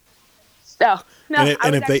 No, I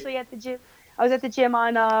was actually at the gym. I was at the gym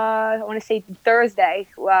on I want to say Thursday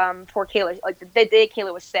for Kayla. Like the day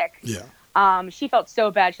Kayla was sick. Yeah. She felt so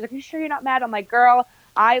bad. She's like, "Are you sure you're not mad?" I'm like, "Girl,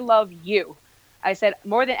 I love you." I said,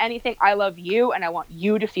 "More than anything, I love you, and I want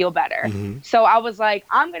you to feel better." Mm-hmm. So I was like,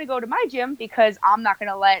 "I'm gonna go to my gym because I'm not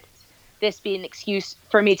gonna let this be an excuse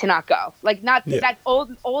for me to not go." Like, not that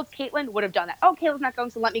old Caitlin would have done that. Oh, Kayla's not going,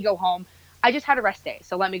 so let me go home. I just had a rest day,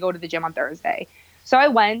 so let me go to the gym on Thursday. So I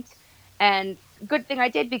went, and good thing I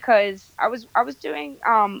did because I was doing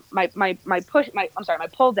my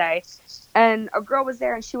pull day, and a girl was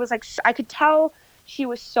there and she was like, I could tell she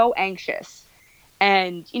was so anxious.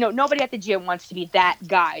 And you know, nobody at the gym wants to be that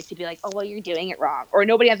guy to be like, oh well, you're doing it wrong, or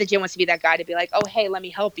nobody at the gym wants to be that guy to be like, oh hey, let me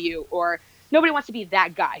help you, or nobody wants to be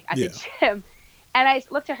that guy at the gym. And I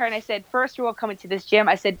looked at her and I said, first rule coming to this gym,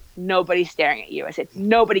 I said, nobody's staring at you. I said,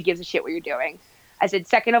 nobody gives a shit what you're doing. I said,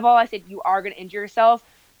 second of all, I said, you are going to injure yourself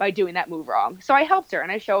by doing that move wrong. So I helped her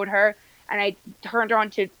and I showed her and I turned her on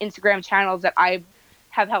to Instagram channels that I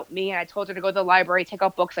have helped me. And I told her to go to the library, take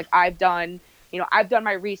out books like I've done. You know, I've done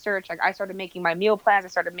my research. Like I started making my meal plans. I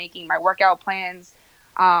started making my workout plans.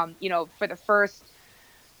 You know, for the first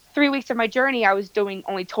 3 weeks of my journey, I was doing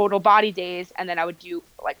only total body days. And then I would do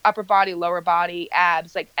like upper body, lower body,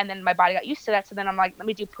 abs, like, and then my body got used to that. So then I'm like, let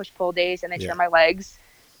me do push pull days and then turn my legs,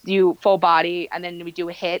 do full body, and then we do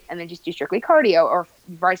a HIIT and then just do strictly cardio, or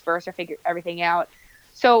vice versa, figure everything out.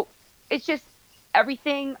 So it's just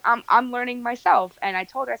everything I'm learning myself. And I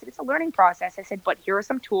told her, I said, it's a learning process. I said, but here are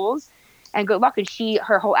some tools and good luck. And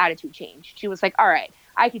her whole attitude changed. She was like, all right,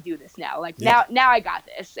 I could do this now. Like now I got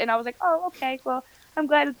this. And I was like, oh, okay, well, I'm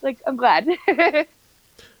glad. I'm glad.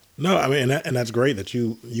 No, I mean, and that's great that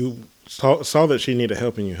you saw that she needed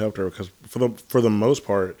help and you helped her, because for the most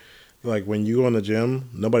part, like when you go in the gym,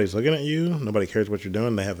 nobody's looking at you. Nobody cares what you're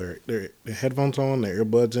doing. They have their headphones on, their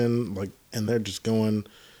earbuds in, like, and they're just going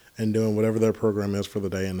and doing whatever their program is for the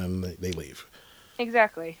day, and then they leave.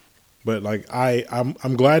 Exactly. But like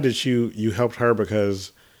I'm glad that you helped her,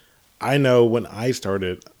 because I know when I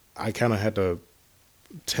started, I kind of had to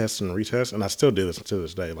test and retest, and I still do this to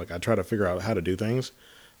this day. Like I try to figure out how to do things.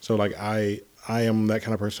 So like I am that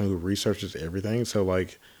kind of person who researches everything. So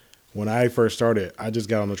like when I first started, I just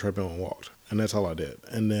got on the treadmill and walked, and that's all I did.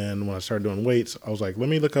 And then when I started doing weights, I was like, let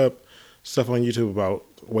me look up stuff on YouTube about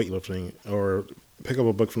weightlifting, or pick up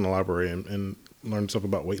a book from the library and learn stuff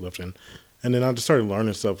about weightlifting. And then I just started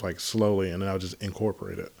learning stuff like slowly, and then I would just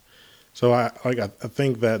incorporate it. So I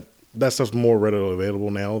think that stuff's more readily available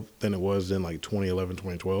now than it was in like 2011,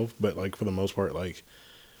 2012. But like for the most part, like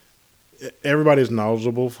everybody's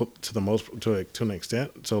knowledgeable to an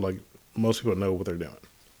extent. So like most people know what they're doing.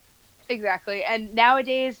 Exactly. And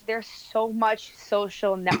nowadays there's so much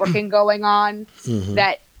social networking going on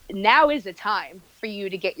that now is the time for you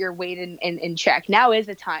to get your weight in check. Now is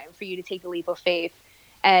the time for you to take the leap of faith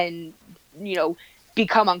and, you know,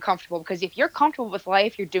 become uncomfortable. Because if you're comfortable with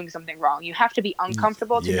life, you're doing something wrong. You have to be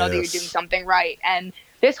uncomfortable to know that you're doing something right. And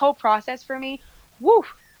this whole process for me, woo,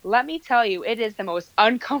 let me tell you, it is the most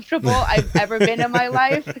uncomfortable I've ever been in my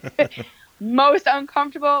life. Most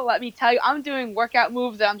uncomfortable. Let me tell you, I'm doing workout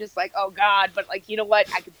moves that I'm just like, oh God, but like, you know what?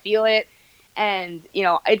 I can feel it. And, you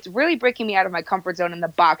know, it's really breaking me out of my comfort zone in the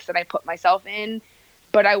box that I put myself in,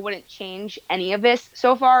 but I wouldn't change any of this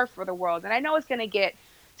so far for the world. And I know it's going to get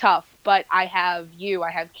tough, but I have you, I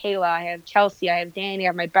have Kayla, I have Chelsea, I have Danny, I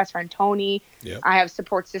have my best friend, Tony. Yep. I have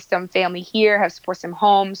support system family here, I have support system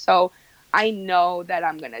home. So I know that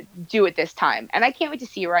I'm going to do it this time. And I can't wait to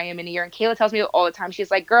see where I am in a year. And Kayla tells me all the time, she's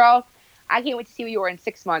like, girl, I can't wait to see where you are in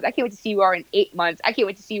 6 months. I can't wait to see where you are in 8 months. I can't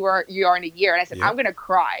wait to see where you are in a year. And I said, I'm going to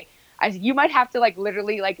cry. I said, you might have to like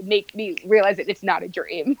literally like make me realize that it's not a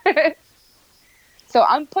dream. So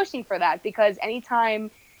I'm pushing for that, because anytime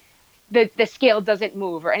the scale doesn't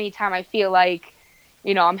move, or anytime I feel like,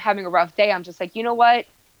 you know, I'm having a rough day, I'm just like, you know what?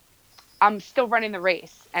 I'm still running the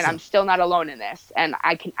race, and I'm still not alone in this. And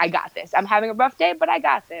I got this. I'm having a rough day, but I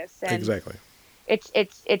got this. And exactly. it's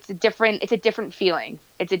a different feeling.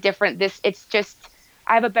 It's a different this it's just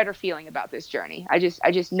I have a better feeling about this journey. I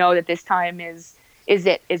just know that this time is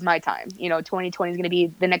my time. 2020 is going to be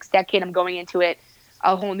the next decade. I'm going into it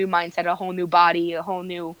a whole new mindset, a whole new body, a whole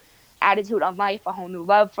new attitude on life, a whole new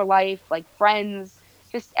love for life, like friends,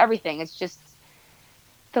 just everything. It's just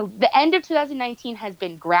the end of 2019 has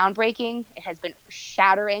been groundbreaking. It has been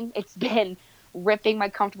shattering. It's been ripping my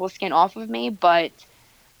comfortable skin off of me, but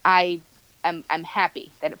I I'm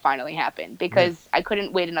happy that it finally happened Yeah. because I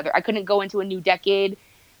couldn't go into a new decade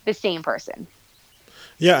the same person.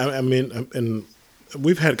 Yeah, I mean, and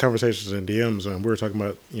we've had conversations in DMs, and we were talking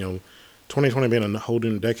about 2020 being a whole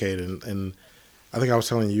new decade, and I think I was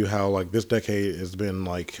telling you how like this decade has been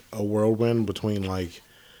like a whirlwind between like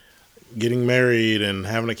getting married and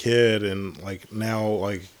having a kid, and like now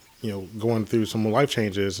like going through some life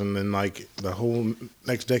changes, and then like the whole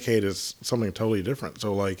next decade is something totally different.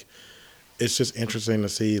 So like it's just interesting to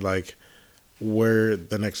see like where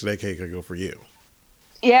the next decade could go for you.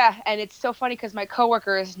 Yeah, and it's so funny because my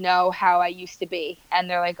coworkers know how I used to be, and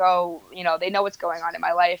they're like, "Oh, they know what's going on in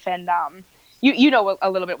my life," and you know a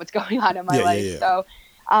little bit what's going on in my Yeah, life. yeah, yeah.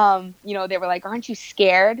 So, they were like, "Aren't you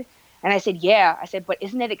scared?" And I said, "Yeah." I said, "But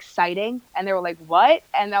isn't it exciting?" And they were like, "What?"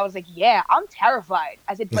 And I was like, "Yeah, I'm terrified."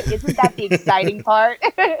 I said, "But isn't that the exciting part?"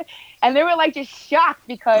 And they were like just shocked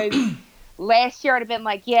because last year I'd have been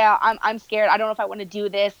like, yeah, I'm scared. I don't know if I want to do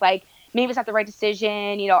this. Like maybe it's not the right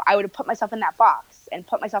decision. I would have put myself in that box and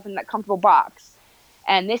put myself in that comfortable box.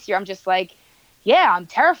 And this year I'm just like, yeah, I'm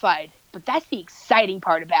terrified, but that's the exciting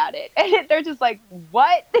part about it. And they're just like,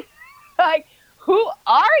 what? Like, who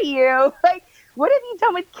are you? Like, what have you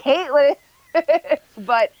done with Caitlin?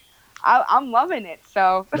 But I'm loving it.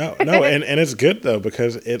 So No, no, and it's good though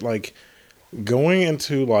because it like going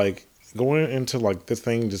into like this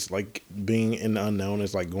thing just like being in the unknown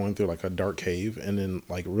is like going through like a dark cave, and then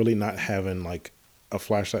like really not having like a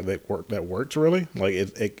flashlight that works really like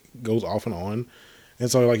it goes off and on,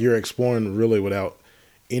 and so like you're exploring really without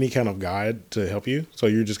any kind of guide to help you, so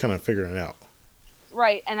you're just kind of figuring it out.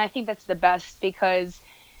 right, and I think that's the best because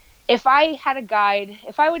if I had a guide,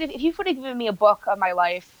 if you would have given me a book of my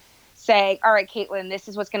life saying, all right, Caitlin, this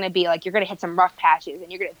is what's going to be like, you're going to hit some rough patches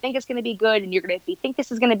and you're going to think it's going to be good and you're going to think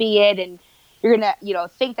this is going to be it. And you're going to,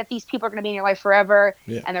 think that these people are going to be in your life forever.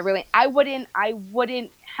 Yeah, And I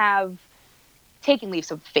wouldn't have taken leaps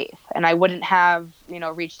of faith, and I wouldn't have,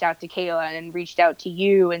 reached out to Kayla and reached out to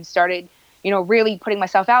you and started, really putting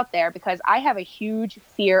myself out there because I have a huge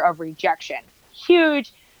fear of rejection.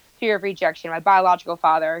 Huge fear of rejection. My biological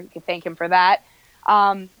father, you can thank him for that,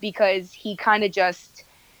 because he kind of just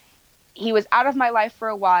he was out of my life for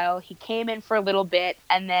a while. He came in for a little bit,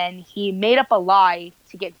 and then he made up a lie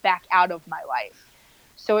to get back out of my life.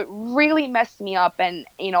 So it really messed me up. And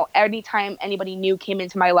anytime anybody new came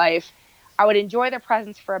into my life, I would enjoy their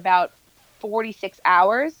presence for about 46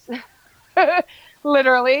 hours,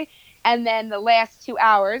 literally. And then the last 2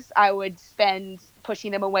 hours, I would spend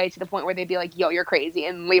pushing them away to the point where they'd be like, yo, you're crazy,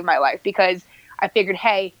 and leave my life because I figured,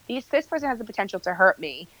 hey, this person has the potential to hurt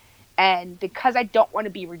me. And because I don't want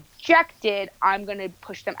to be rejected, I'm going to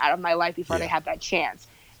push them out of my life before they yeah, have that chance.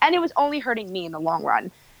 And it was only hurting me in the long run.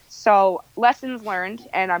 So lessons learned,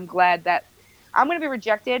 and I'm glad that I'm going to be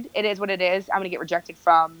rejected. It is what it is. I'm going to get rejected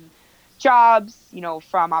from jobs,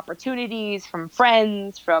 from opportunities, from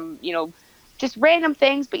friends, from, just random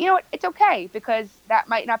things. But you know what? It's okay because that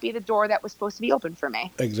might not be the door that was supposed to be open for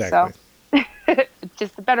me. exactly. So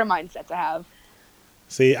just a better mindset to have.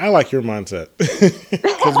 See, I like your mindset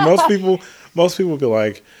because most people be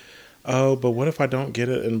like, oh, but what if I don't get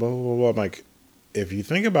it and blah blah blah blah. I'm like, if you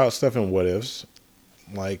think about stuff in what ifs,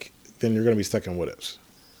 like then you're gonna be stuck in what ifs.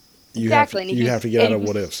 Exactly. And You have to get out of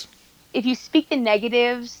what ifs. if you speak the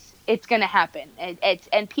negatives, it's going to happen.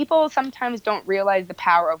 And people sometimes don't realize the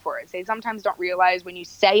power of words. They sometimes don't realize when you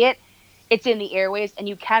say it, it's in the airways and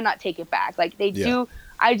you cannot take it back. Like Yeah,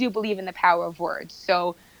 I do believe in the power of words.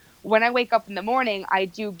 So when I wake up in the morning, I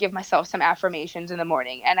do give myself some affirmations in the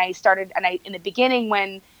morning. And in the beginning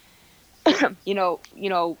when, I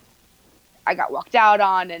got walked out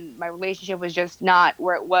on and my relationship was just not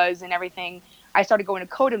where it was and everything, I started going to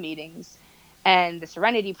Coda meetings and the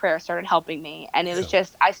Serenity Prayer started helping me. And it was yeah,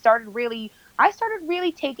 just, I started really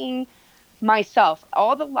taking myself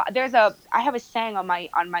I have a saying on my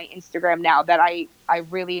Instagram now that I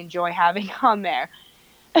really enjoy having on there.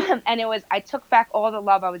 And it was, I took back all the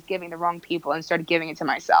love I was giving the wrong people and started giving it to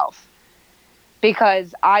myself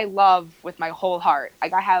because I love with my whole heart.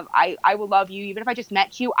 Like I will love you even if I just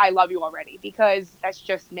met you. I love you already because that's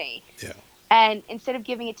just me. yeah, And instead of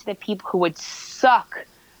giving it to the people who would suck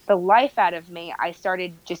the life out of me, I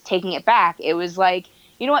started just taking it back. It was like,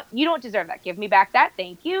 you know what? You don't deserve that. Give me back that.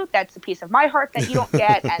 Thank you. That's a piece of my heart that you don't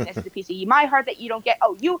get, and this is a piece of my heart that you don't get.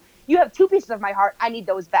 Oh, you have two pieces of my heart. I need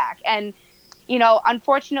those back. And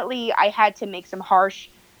unfortunately, I had to make some harsh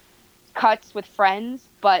cuts with friends,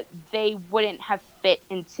 but they wouldn't have fit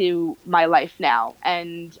into my life now.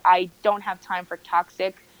 And I don't have time for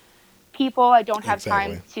toxic people. I don't have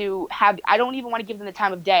time to I don't even want to give them the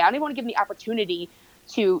time of day. I don't even want to give them the opportunity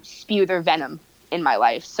to spew their venom in my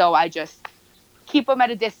life. So I just keep them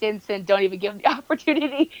at a distance and don't even give them the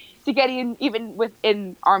opportunity to get even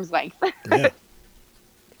within arm's length. Yeah.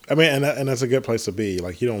 I mean, and that's a good place to be.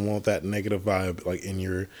 Like, you don't want that negative vibe, like, in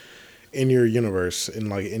your universe, and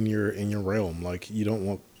like in your realm. Like, you don't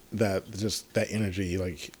want that energy,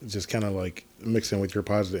 like, just kind of like mixing with your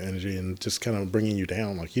positive energy and just kind of bringing you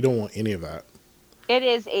down. Like, you don't want any of that. It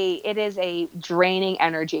is a draining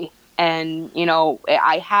energy. And,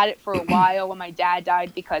 I had it for a while when my dad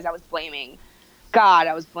died, because I was blaming God.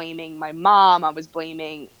 I was blaming my mom. I was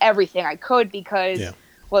blaming everything I could, because,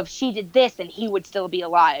 well, if she did this, then he would still be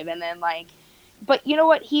alive. And then, like, but you know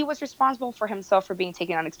what? He was responsible for himself for being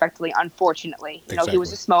taken unexpectedly, unfortunately. He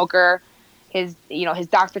was a smoker. His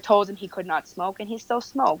doctor told him he could not smoke, and he still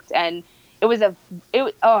smoked. And it was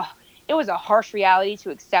a harsh reality to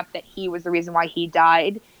accept that he was the reason why he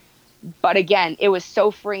died. But again, it was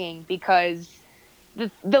so freeing, because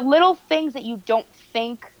the little things that you don't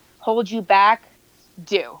think hold you back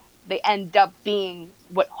do. They end up being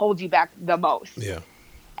what holds you back the most. Yeah.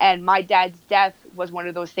 And my dad's death was one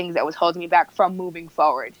of those things that was holding me back from moving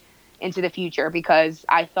forward into the future, because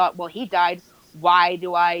I thought, well, he died. Why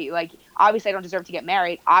do I, like, obviously I don't deserve to get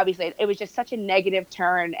married. Obviously, it was just such a negative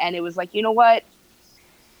turn. And it was like, you know what?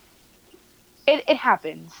 It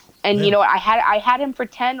happens. And, I had him for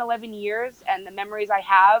 10, 11 years, and the memories I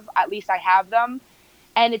have, at least I have them.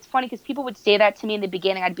 And it's funny, because people would say that to me in the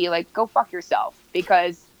beginning. I'd be like, go fuck yourself,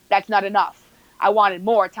 because that's not enough. I wanted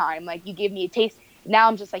more time. Like, you gave me a taste. Now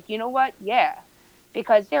I'm just like, you know what? Yeah.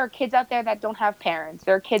 Because there are kids out there that don't have parents.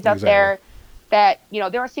 There are kids out there that,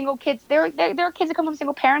 there are single kids. There are kids that come from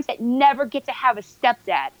single parents that never get to have a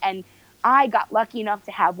stepdad. And I got lucky enough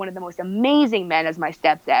to have one of the most amazing men as my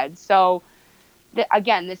stepdad. So,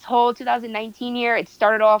 again, this whole 2019 year, it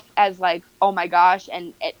started off as like, oh my gosh,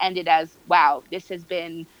 and it ended as, wow, this has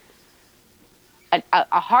been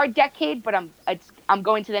a hard decade, but I'm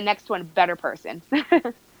going to the next one better person.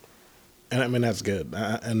 And I mean, that's good.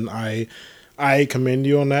 And I commend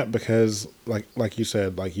you on that, because like you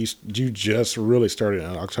said, like you just really started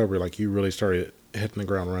in October. Like, you really started hitting the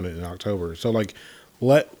ground running in October. So, like,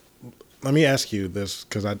 let me ask you this,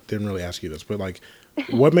 because I didn't really ask you this, but like,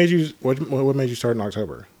 what made you start in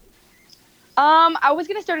October? I was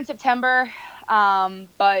gonna start in September,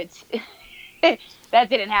 but that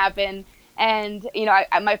didn't happen. And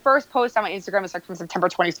my first post on my Instagram is like from September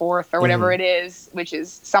 24th or whatever it is, which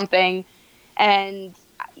is something. And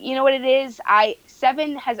you know what it is?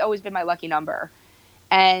 7 has always been my lucky number.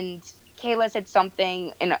 And Kayla said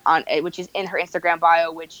something which is in her Instagram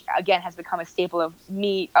bio, which again has become a staple of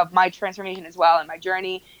my transformation as well, and my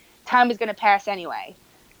journey. Time is going to pass anyway.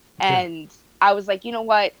 And I was like, you know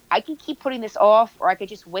what? I can keep putting this off, or I could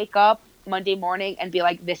just wake up Monday morning and be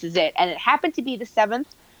like, this is it. And it happened to be the 7th,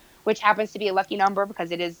 which happens to be a lucky number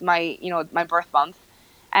because it is my birth month.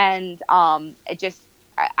 And I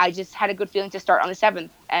just had a good feeling to start on the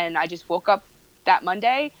 7th. And I just woke up that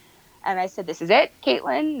Monday and I said, this is it,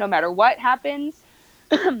 Caitlin. No matter what happens,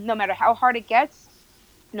 no matter how hard it gets,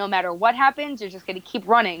 no matter what happens, you're just going to keep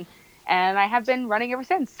running. And I have been running ever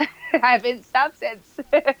since. I haven't stopped since.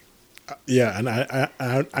 Yeah, and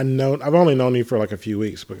I know I've only known you for like a few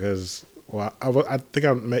weeks, because I think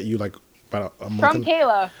I met you like about a month from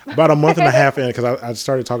Kayla. About a month and a half in, because I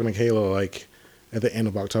started talking to Kayla like at the end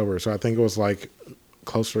of October. So I think it was like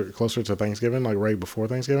closer to Thanksgiving, like right before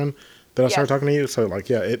Thanksgiving, that I started talking to you. So like,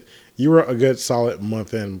 yeah, you were a good solid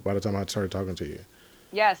month in by the time I started talking to you.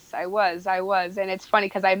 Yes, I was, and it's funny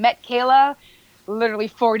because I met Kayla literally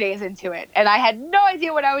 4 days into it, and I had no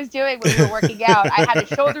idea what I was doing when we were working out. I had a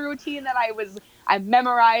shoulder routine that I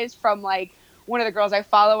memorized from like one of the girls I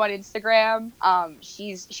follow on Instagram.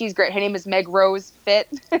 She's great. Her name is Meg Rose Fit.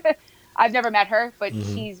 I've never met her, but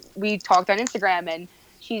we talked on Instagram, and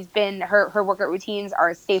she's been her workout routines are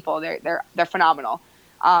a staple. They're phenomenal.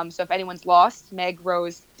 So if anyone's lost,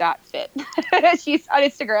 megrose.fit. She's on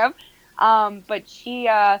Instagram.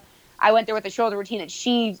 But I went there with a shoulder routine that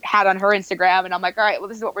she had on her Instagram, and I'm like, all right, well,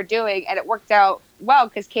 this is what we're doing. And it worked out well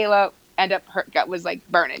because Kayla end up her gut was like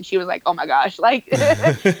burning. She was like, oh my gosh, like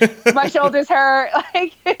my shoulders hurt.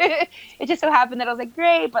 Like it just so happened that I was like,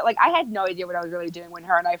 great. But like I had no idea what I was really doing when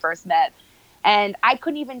her and I first met. And I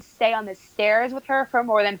couldn't even stay on the stairs with her for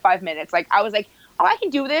more than 5 minutes. Like I was like, oh, I can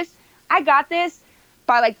do this. I got this.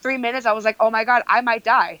 By like 3 minutes, I was like, oh my God, I might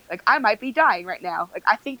die. Like I might be dying right now. Like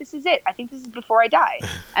I think this is it. I think this is before I die.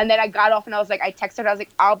 And then I got off and I was like, I texted her. I was like,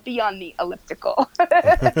 I'll be on the elliptical.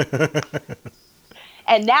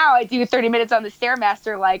 And now I do 30 minutes on the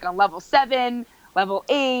Stairmaster, like on level 7, level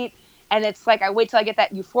 8. And it's like, I wait till I get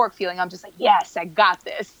that euphoric feeling. I'm just like, yes, I got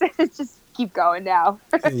this. Just keep going now.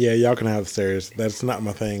 Yeah, y'all can have the stairs. That's not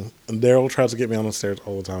my thing. Daryl tries to get me on the stairs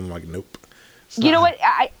all the time. I'm like, nope. You know what?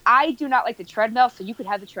 I do not like the treadmill, so you could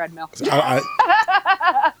have the treadmill.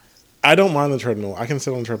 I don't mind the treadmill. I can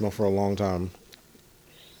sit on the treadmill for a long time.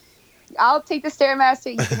 I'll take the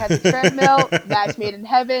Stairmaster. You can have the treadmill. Match made in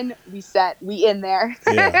heaven. We set. We in there.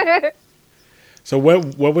 Yeah. So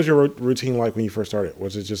what was your routine like when you first started?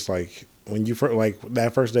 Was it just like when you first, like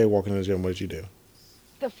that first day walking in the gym? What did you do?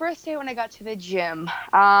 The first day when I got to the gym,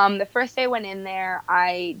 the first day I went in there,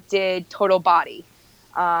 I did total body.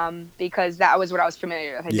 Because that was what I was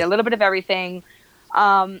familiar with. I did a little bit of everything.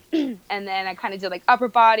 And then I kind of did like upper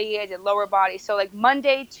body. I did lower body. So like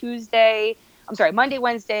Monday,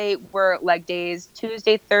 Wednesday were leg days.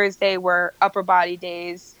 Tuesday, Thursday were upper body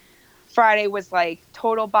days. Friday was like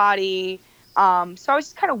total body. So I was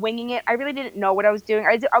just kind of winging it. I really didn't know what I was doing.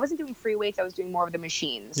 I wasn't doing free weights. I was doing more of the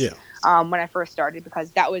machines. Yeah. When I first started,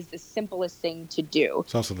 because that was the simplest thing to do.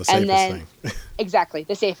 It's also the safest thing. Exactly,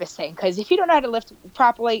 the safest thing. Because if you don't know how to lift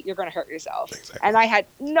properly, you're going to hurt yourself. Exactly. And I had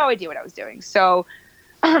no idea what I was doing. So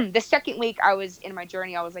the second week I was in my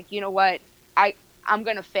journey, I was like, you know what? I'm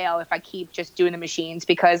going to fail if I keep just doing the machines,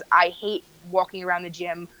 because I hate walking around the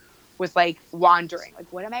gym with like wandering.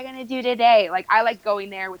 Like, what am I going to do today? Like, I like going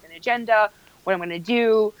there with an agenda, what I'm going to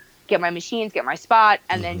do, get my machines, get my spot,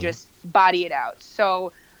 and then just body it out.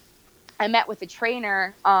 So I met with a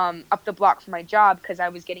trainer up the block from my job, because I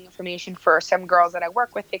was getting information for some girls that I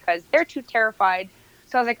work with, because they're too terrified.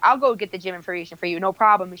 So I was like, I'll go get the gym information for you, no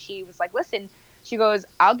problem. And she was like, listen, she goes,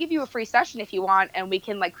 I'll give you a free session if you want, and we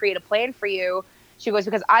can like create a plan for you. She goes,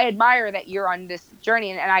 because I admire that you're on this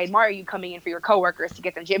journey, and I admire you coming in for your coworkers to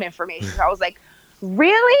get them gym information. So I was like,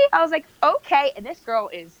 really? I was like, okay. And this girl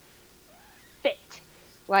is fit.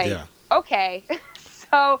 Like, okay.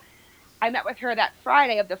 So I met with her that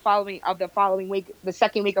Friday of the following week, the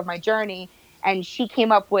second week of my journey, and she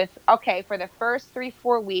came up with, okay, for the first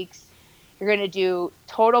 3-4 weeks, you're going to do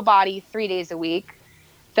total body 3 days a week.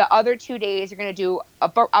 The other 2 days, you're going to do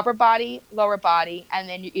upper body, lower body, and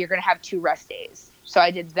then you're going to have 2 rest days. So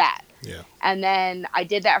I did that. Yeah. And then I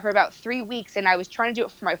did that for about 3 weeks, and I was trying to do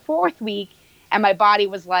it for my 4th week, and my body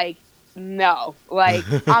was like, no, like,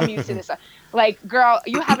 I'm used to this. Like, girl,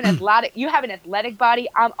 you have an athletic body.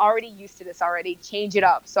 I'm already used to this already. Change it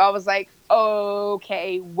up. So I was like,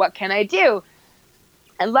 okay, what can I do?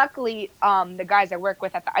 And luckily, the guys I work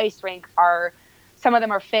with at the ice rink some of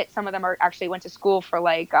them are fit. Some of them actually went to school for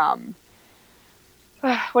like,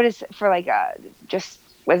 was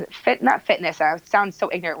it fit? Not fitness. I sound so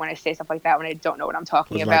ignorant when I say stuff like that, when I don't know what I'm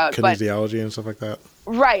talking about. Like kinesiology and stuff like that.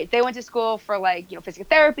 Right. They went to school for like, physical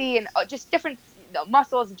therapy and just different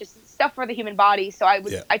muscles and just stuff for the human body. So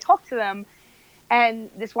I talked to them,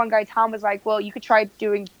 and this one guy, Tom, was like, well, you could try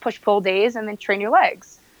doing push-pull days and then train your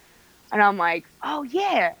legs. And I'm like, oh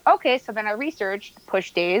yeah. Okay. So then I researched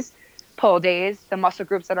push days, pull days, the muscle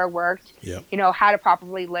groups that are worked, how to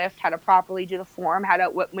properly lift, how to properly do the form,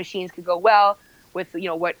 what machines could go well with,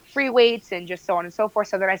 what free weights and just so on and so forth.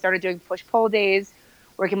 So then I started doing push-pull days,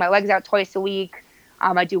 working my legs out twice a week.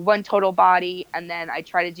 I do 1 total body, and then I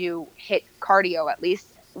try to do HIIT cardio at least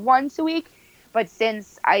once a week. But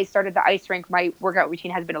since I started the ice rink, my workout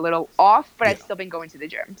routine has been a little off, but I've still been going to the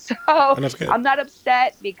gym. So I'm not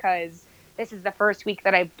upset, because this is the first week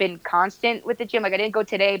that I've been constant with the gym. Like, I didn't go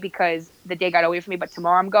today because the day got away from me, but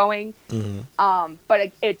tomorrow I'm going. Mm-hmm.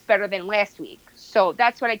 But it's better than last week. So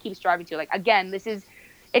that's what I keep striving to. Like, again,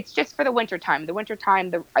 it's just for the winter time. The winter time,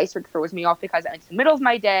 the ice rink throws me off because it's the middle of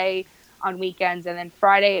my day on weekends. And then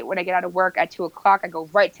Friday, when I get out of work at 2:00, I go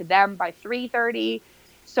right to them by 3:30.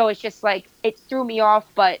 So it's just like, it threw me off,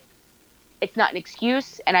 but it's not an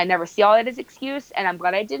excuse. And I never see all it as excuse. And I'm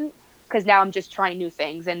glad I didn't, because now I'm just trying new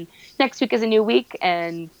things. And next week is a new week,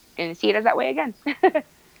 and see it as that way again.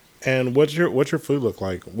 And what's your food look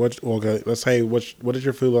like? Let's say what did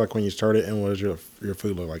your food look like when you started, and what does your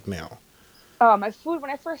food look like now? My food,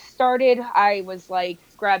 when I first started, I was like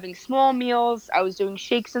grabbing small meals. I was doing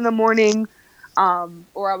shakes in the morning,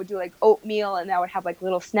 or I would do like oatmeal, and I would have like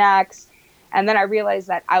little snacks. And then I realized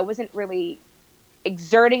that I wasn't really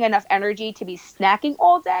exerting enough energy to be snacking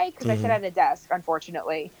all day because I sit at a desk,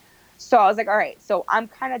 unfortunately. So I was like, all right, so I'm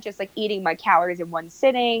kind of just like eating my calories in one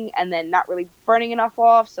sitting and then not really burning enough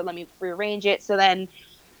off. So let me rearrange it. So then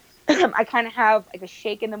I kind of have like a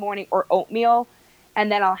shake in the morning or oatmeal.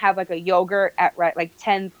 And then I'll have like a yogurt at like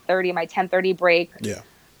 10:30, my 10:30 break. Yeah.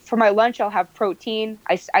 For my lunch, I'll have protein.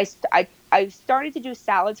 I started to do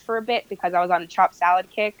salads for a bit because I was on a chopped salad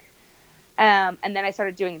kick. And then I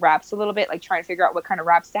started doing wraps a little bit, like trying to figure out what kind of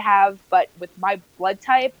wraps to have. But with my blood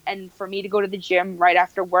type and for me to go to the gym right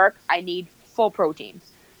after work, I need full protein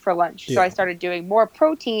for lunch. Yeah. So I started doing more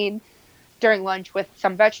protein during lunch with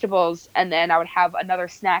some vegetables. And then I would have another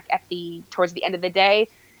snack towards the end of the day.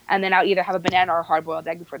 And then I'll either have a banana or a hard-boiled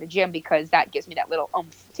egg before the gym because that gives me that little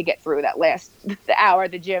oomph to get through the hour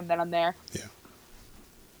at the gym that I'm there. Yeah.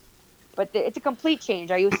 But it's a complete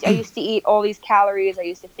change. I used to eat all these calories. I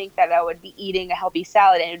used to think that I would be eating a healthy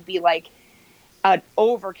salad and it would be like an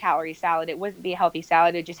over-calorie salad. It wouldn't be a healthy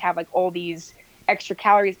salad. It would just have like all these extra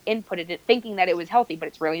calories inputted it, thinking that it was healthy, but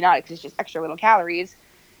it's really not because it's just extra little calories.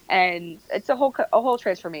 And it's a whole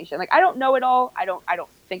transformation. Like I don't know it all. I don't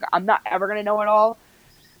think I'm not ever gonna know it all.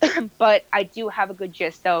 But I do have a good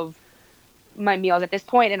gist of my meals at this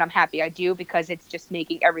point, and I'm happy I do because it's just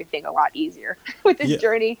making everything a lot easier with this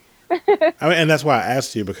journey. I mean, and that's why I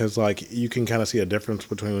asked you because like you can kind of see a difference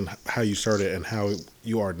between how you started and how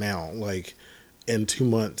you are now. Like in 2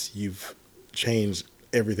 months, you've changed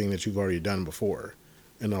everything that you've already done before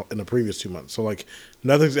in the previous 2 months. So like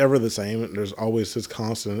nothing's ever the same. There's always this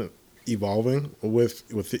constant evolving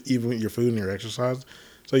with even your food and your exercise.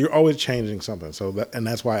 So you're always changing something. So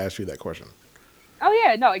that's why I asked you that question. Oh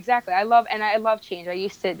yeah, no, exactly. I love change. I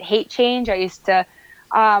used to hate change. I used to.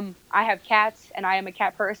 I have cats, and I am a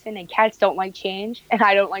cat person, and cats don't like change, and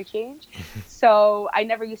I don't like change. So I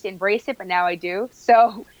never used to embrace it, but now I do.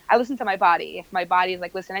 So I listen to my body. If my body is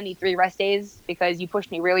like, listen, I need 3 rest days because you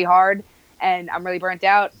pushed me really hard, and I'm really burnt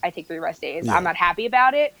out, I take 3 rest days. Yeah. I'm not happy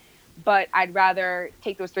about it, but I'd rather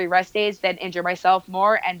take those 3 rest days than injure myself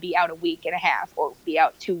more and be out a week and a half or be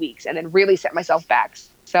out 2 weeks and then really set myself back.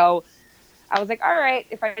 So I was like, all right,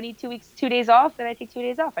 if I need 2 days off, then I take 2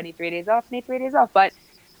 days off. I need 3 days off, I need 3 days off. But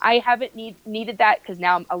I haven't needed that because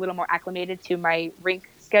now I'm a little more acclimated to my rink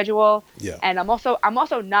schedule. Yeah. And I'm also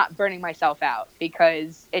not burning myself out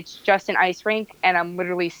because it's just an ice rink and I'm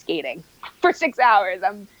literally skating for 6 hours.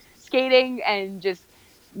 I'm skating and just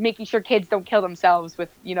making sure kids don't kill themselves with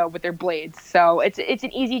their blades. So it's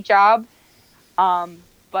an easy job.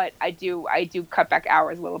 But I do cut back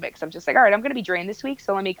hours a little bit because I'm just like, all right, I'm going to be drained this week,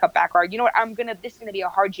 so let me cut back. Or you know what, this is going to be a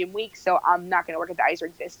hard gym week, so I'm not going to work at the ice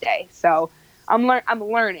rink this day. So I'm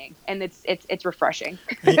learning, and it's refreshing.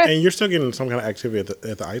 and you're still getting some kind of activity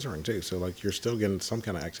at the ice rink too. So like you're still getting some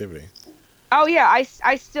kind of activity. Oh yeah,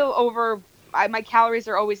 I still my calories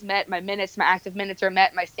are always met. My active minutes are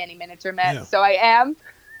met. My standing minutes are met. Yeah. So I am.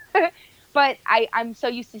 But I'm so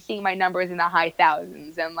used to seeing my numbers in the high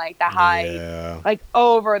thousands and like the high, like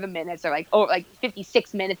over the minutes or like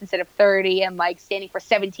 56 minutes instead of 30 and like standing for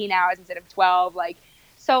 17 hours instead of 12.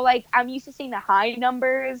 So I'm used to seeing the high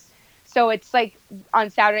numbers. So it's like on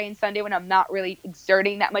Saturday and Sunday when I'm not really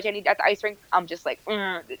exerting that much energy at the ice rink, I'm just like,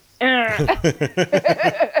 I'm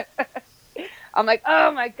like,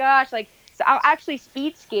 oh my gosh. Like, so I'll actually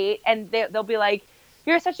speed skate and they'll be like,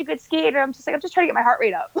 you're such a good skater. I'm just trying to get my heart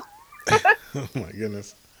rate up. Oh my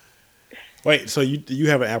goodness! Wait, so you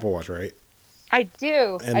have an Apple Watch, right? I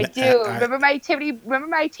do. I do. Remember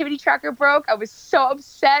my activity tracker broke? I was so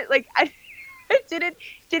upset. Like I didn't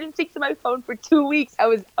fix my phone for 2 weeks. I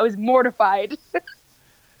was mortified.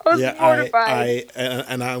 Mortified.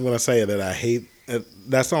 And I'm gonna say that I hate.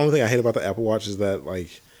 That's the only thing I hate about the Apple Watch is that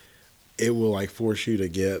like it will like force you to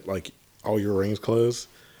get like all your rings closed.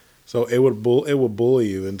 So it would bully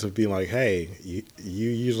you into being like, hey, you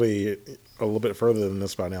usually a little bit further than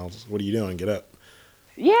this by now. What are you doing? Get up.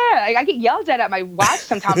 Yeah, I get yelled at my watch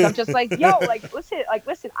sometimes. I'm just like, yo, listen,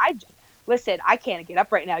 I can't get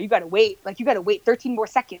up right now. You gotta wait. You gotta wait 13 more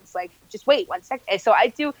seconds. Just wait 1 second. And so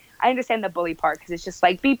I understand the bully part because it's just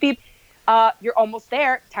like beep beep. You're almost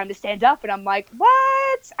there. Time to stand up. And I'm like,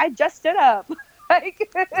 what? I just stood up.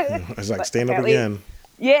 It's like stand up again.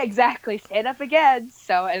 Yeah, exactly. Stand up again.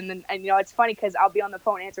 So, and it's funny because I'll be on the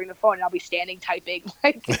phone answering the phone and I'll be standing typing,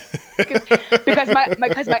 because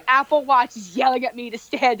my Apple Watch is yelling at me to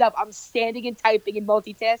stand up. I'm standing and typing and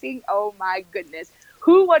multitasking. Oh my goodness,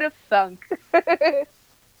 who would have thunk?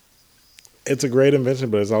 It's a great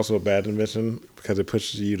invention, but it's also a bad invention because it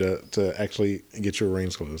pushes you to actually get your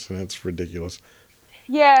rings closed, and it's ridiculous.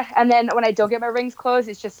 Yeah, and then when I don't get my rings closed,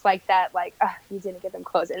 it's just like that, like, you didn't get them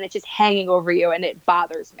closed, and it's just hanging over you, and it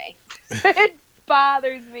bothers me. It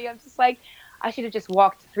bothers me. I'm just like, I should have just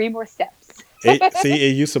walked 3 more steps.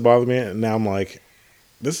 It used to bother me, and now I'm like,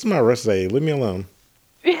 this is my rest day. Leave me alone.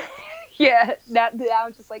 Yeah, now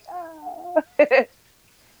I'm just like, oh.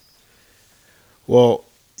 Well,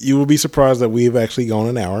 you will be surprised that we've actually gone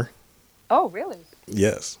an hour. Oh, really?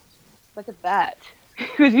 Yes. Look at that.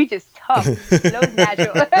 Because we just talk. It flows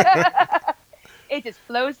natural. It just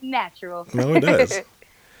flows natural. No, it does.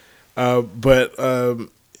 But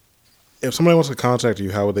if somebody wants to contact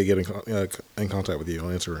you, how would they get in contact with you on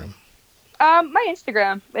Instagram? My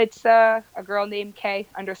Instagram, it's a girl named K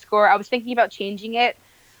 _. I was thinking about changing it,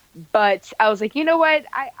 but I was like, you know what?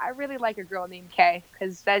 I really like a girl named K,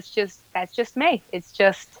 because that's just me.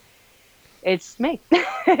 It's me. So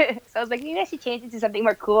I was like, maybe I should change it to something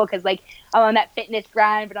more cool, because like I'm on that fitness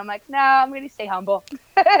grind, but I'm like, no, I'm gonna stay humble.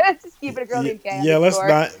 Just keep it a girl named K. Yeah, let's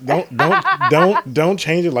not don't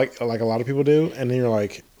change it like a lot of people do, and then you're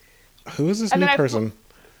like, who is this new person?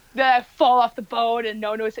 Then I fall off the boat and no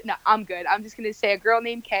one knows it. No, I'm good. I'm just gonna say a girl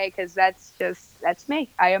named K, because that's me.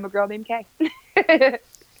 I am a girl named K.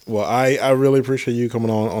 Well, I really appreciate you coming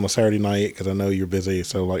on a Saturday night, because I know you're busy.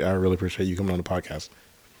 So like, I really appreciate you coming on the podcast.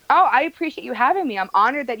 Oh, I appreciate you having me. I'm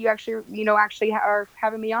honored that you actually are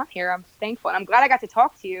having me on here. I'm thankful, and I'm glad I got to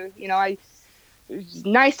talk to you. It was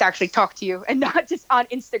nice to actually talk to you and not just on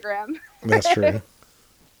Instagram. That's true.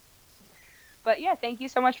 But yeah, thank you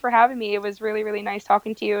so much for having me. It was really, really nice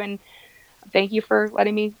talking to you, and thank you for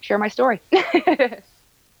letting me share my story. I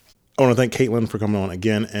want to thank Caitlin for coming on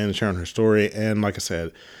again and sharing her story. And like I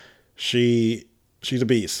said, she's a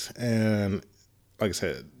beast. And like I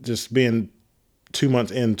said, just being 2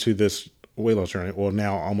 months into this weight loss journey, well,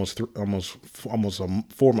 now almost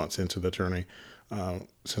 4 months into the journey,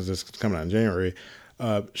 since it's coming out in January,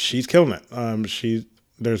 she's killing it.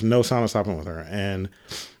 There's no sign of stopping with her, and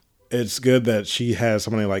it's good that she has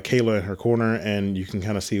somebody like Kayla in her corner, and you can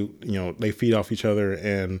kind of see, they feed off each other,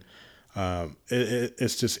 and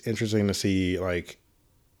it's just interesting to see like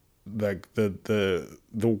the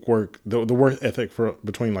work ethic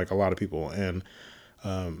between like a lot of people, and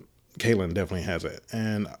Caitlin definitely has it.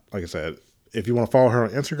 And like I said, if you want to follow her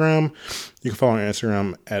on Instagram, you can follow her on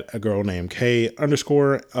Instagram at a girl named K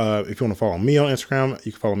 _. If you want to follow me on Instagram,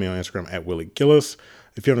 you can follow me on Instagram at Willie Gillis.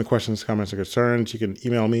 If you have any questions, comments, or concerns, you can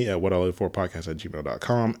email me at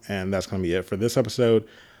whatilive4podcast@gmail.com. And that's going to be it for this episode.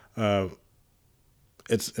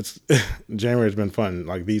 It's January has been fun.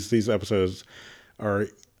 Like these episodes are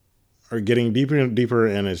getting deeper and deeper,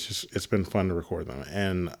 and it's been fun to record them.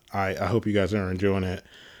 And I hope you guys are enjoying it.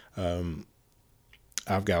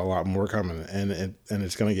 I've got a lot more coming, and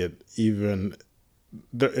it's going to get even.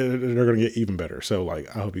 They're going to get even better. So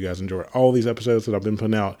like, I hope you guys enjoy all these episodes that I've been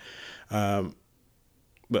putting out.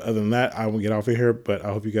 But other than that, I will get off of here. But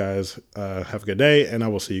I hope you guys have a good day, and I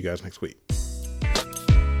will see you guys next week.